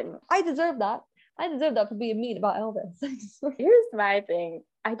 Diane Keaton. I deserve that. I deserve that for being mean about Elvis. Here's my thing.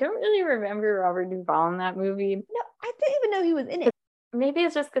 I don't really remember Robert Duvall in that movie. No, I didn't even know he was in it. Maybe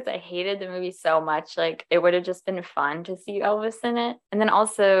it's just because I hated the movie so much. Like, it would have just been fun to see Elvis in it. And then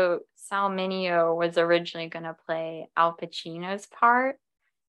also, Sal Mineo was originally going to play Al Pacino's part.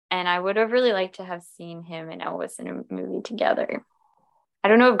 And I would have really liked to have seen him and Elvis in a movie together. I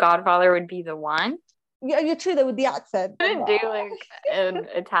don't know if Godfather would be the one. Yeah, you're true though with the accent. I didn't do like an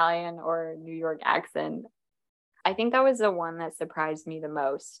Italian or New York accent. I think that was the one that surprised me the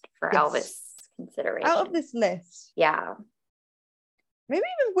most for Elvis consideration. Out of this list. Yeah. Maybe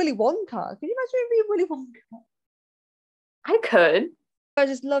even Willy Wonka. Can you imagine being Willy Wonka? I could. I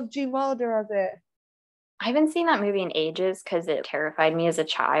just love Gene Wilder as it. I haven't seen that movie in ages because it terrified me as a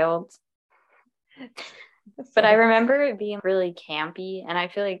child. But I remember it being really campy, and I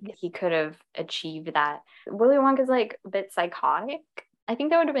feel like he could have achieved that. Willy Wonka's like a bit psychotic. I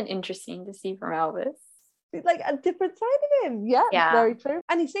think that would have been interesting to see from Elvis. Like a different side of him. Yeah, very true.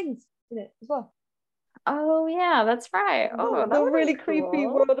 And he sings in it as well. Oh, yeah, that's right. Oh, the really creepy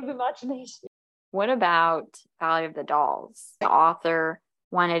world of imagination. What about Valley of the Dolls? The author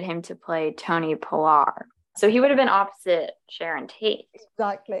wanted him to play Tony Pilar. So he would have been opposite Sharon Tate.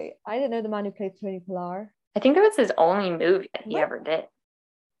 Exactly. I didn't know the man who played Tony Pilar. I think that was his only movie that he ever did.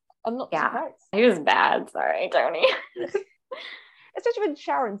 I'm not surprised. He was bad. Sorry, Tony. Especially when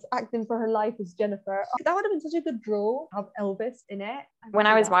Sharon's acting for her life as Jennifer. That would have been such a good role to have Elvis in it. When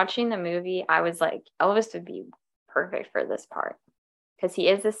I was watching the movie, I was like, Elvis would be perfect for this part because he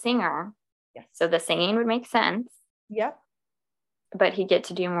is a singer. Yes. So the singing would make sense. Yep. But he'd get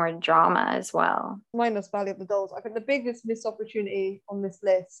to do more drama as well. Minus Valley of the Dolls. I think the biggest missed opportunity on this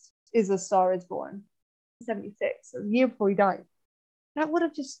list is A Star Is Born. 76, a year before he died. That would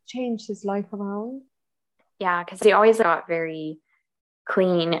have just changed his life around. Yeah, because he always got very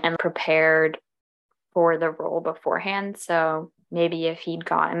clean and prepared for the role beforehand. So maybe if he'd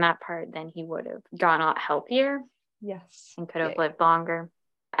gotten that part, then he would have gotten a lot healthier. Yes. And could have lived longer.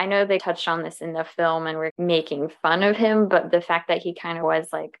 I know they touched on this in the film and we're making fun of him, but the fact that he kind of was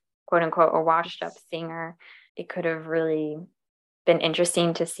like, quote unquote, a washed up singer, it could have really been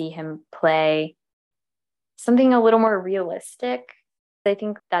interesting to see him play something a little more realistic. I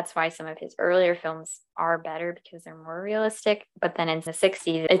think that's why some of his earlier films are better because they're more realistic. But then in the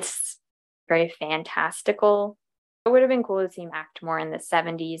 60s, it's very fantastical. It would have been cool to see him act more in the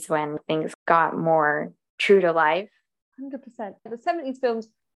 70s when things got more true to life. 100%. The 70s films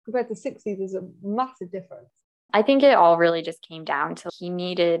compared to 60s is a massive difference. I think it all really just came down to he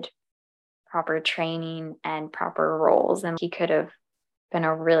needed proper training and proper roles, and he could have been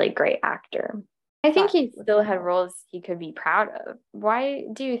a really great actor. I think he still had roles he could be proud of. Why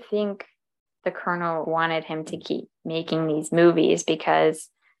do you think the Colonel wanted him to keep making these movies? Because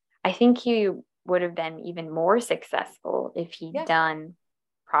I think he would have been even more successful if he'd done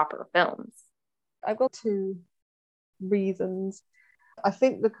proper films. I've got two reasons. I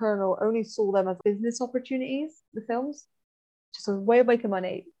think the Colonel only saw them as business opportunities, the films. Just a way of making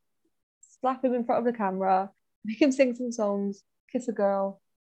money. Slap him in front of the camera, make him sing some songs, kiss a girl.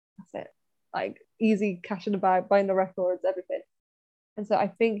 That's it. Like, easy cash in the bag, buying the records, everything. And so I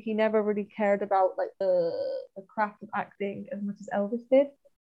think he never really cared about like the craft of acting as much as Elvis did.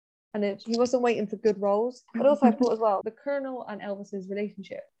 And he wasn't waiting for good roles. But also I thought as well, the Colonel and Elvis's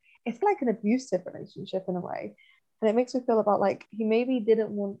relationship, it's like an abusive relationship in a way. And it makes me feel about like he maybe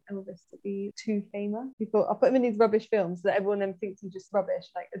didn't want Elvis to be too famous. He thought, I'll put him in these rubbish films so that everyone then thinks he's just rubbish,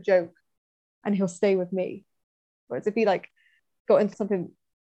 like a joke, and he'll stay with me. Whereas if he like got into something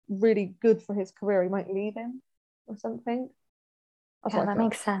really good for his career, he might leave him or something. Yeah, that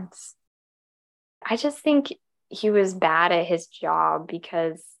makes sense. I just think he was bad at his job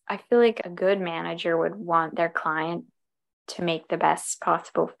because I feel like a good manager would want their client to make the best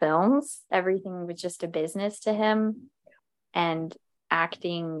possible films. Everything was just a business to him, and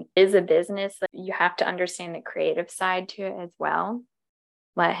acting is a business. You have to understand the creative side to it as well.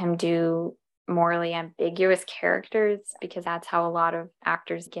 Let him do morally ambiguous characters because that's how a lot of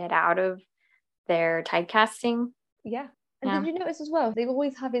actors get out of their typecasting. Yeah. And did you notice as well, they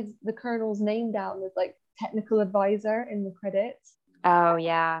always have the Colonel's name down as like technical advisor in the credits. Oh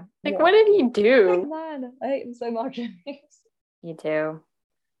yeah. Like what did he do? Man, I hate him so much. You do.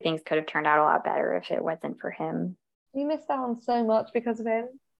 Things could have turned out a lot better if it wasn't for him. We missed out on so much because of him.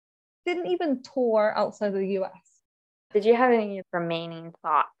 Didn't even tour outside of the US. Did you have any remaining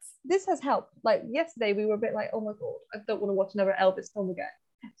thoughts? This has helped. Like yesterday we were a bit like, oh my God, I don't want to watch another Elvis film again.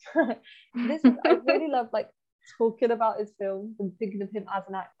 I really love like talking about his films and thinking of him as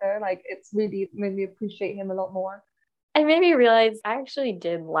an actor. Like it's really made me appreciate him a lot more. I made me realize I actually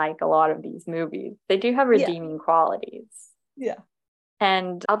did like a lot of these movies. They do have redeeming qualities. Yeah.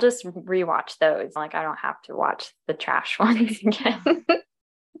 And I'll just rewatch those. Like I don't have to watch the trash ones again.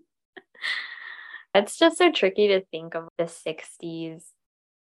 It's just so tricky to think of the 60s,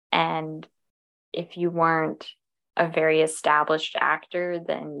 and if you weren't a very established actor,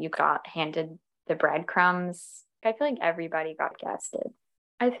 then you got handed the breadcrumbs. I feel like everybody got guested.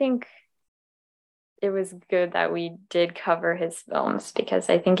 I think it was good that we did cover his films because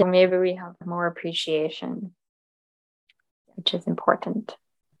I think maybe we have more appreciation, which is important.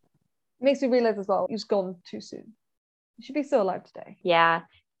 It makes me realize as well, he's gone too soon. He should be still alive today. Yeah.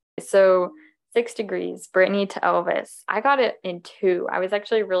 So 6 Degrees, Britney to Elvis. I got it in 2. I was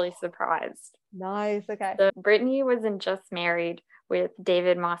actually really surprised. Nice. Okay. So Britney was in Just Married with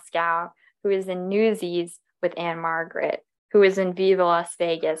David Moscow, who is in Newsies with Anne Margaret, who is in Viva Las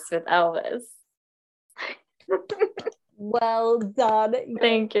Vegas with Elvis. Well done.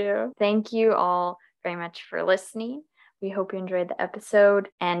 Thank you. Thank you all very much for listening. We hope you enjoyed the episode,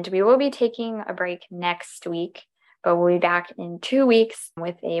 and we will be taking a break next week, but we'll be back in 2 weeks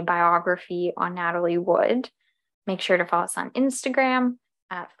with a biography on Natalie Wood. Make sure to follow us on Instagram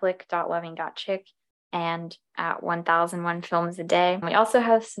at flick.loving.chick and at 1001 Films a Day. We also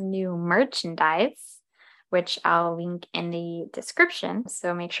have some new merchandise, which I'll link in the description,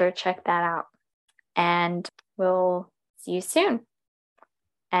 so make sure to check that out. And we'll see you soon.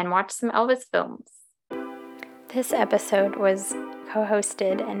 And watch some Elvis films. This episode was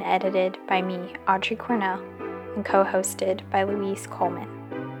co-hosted and edited by me, Audrey Cornell, and co-hosted by Louise Coleman.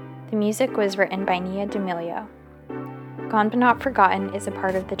 The music was written by Nia D'Amelio. Gone But Not Forgotten is a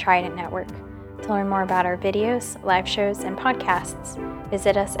part of the Trident Network. To learn more about our videos, live shows, and podcasts,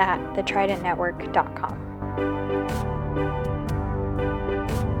 visit us at thetridentnetwork.com.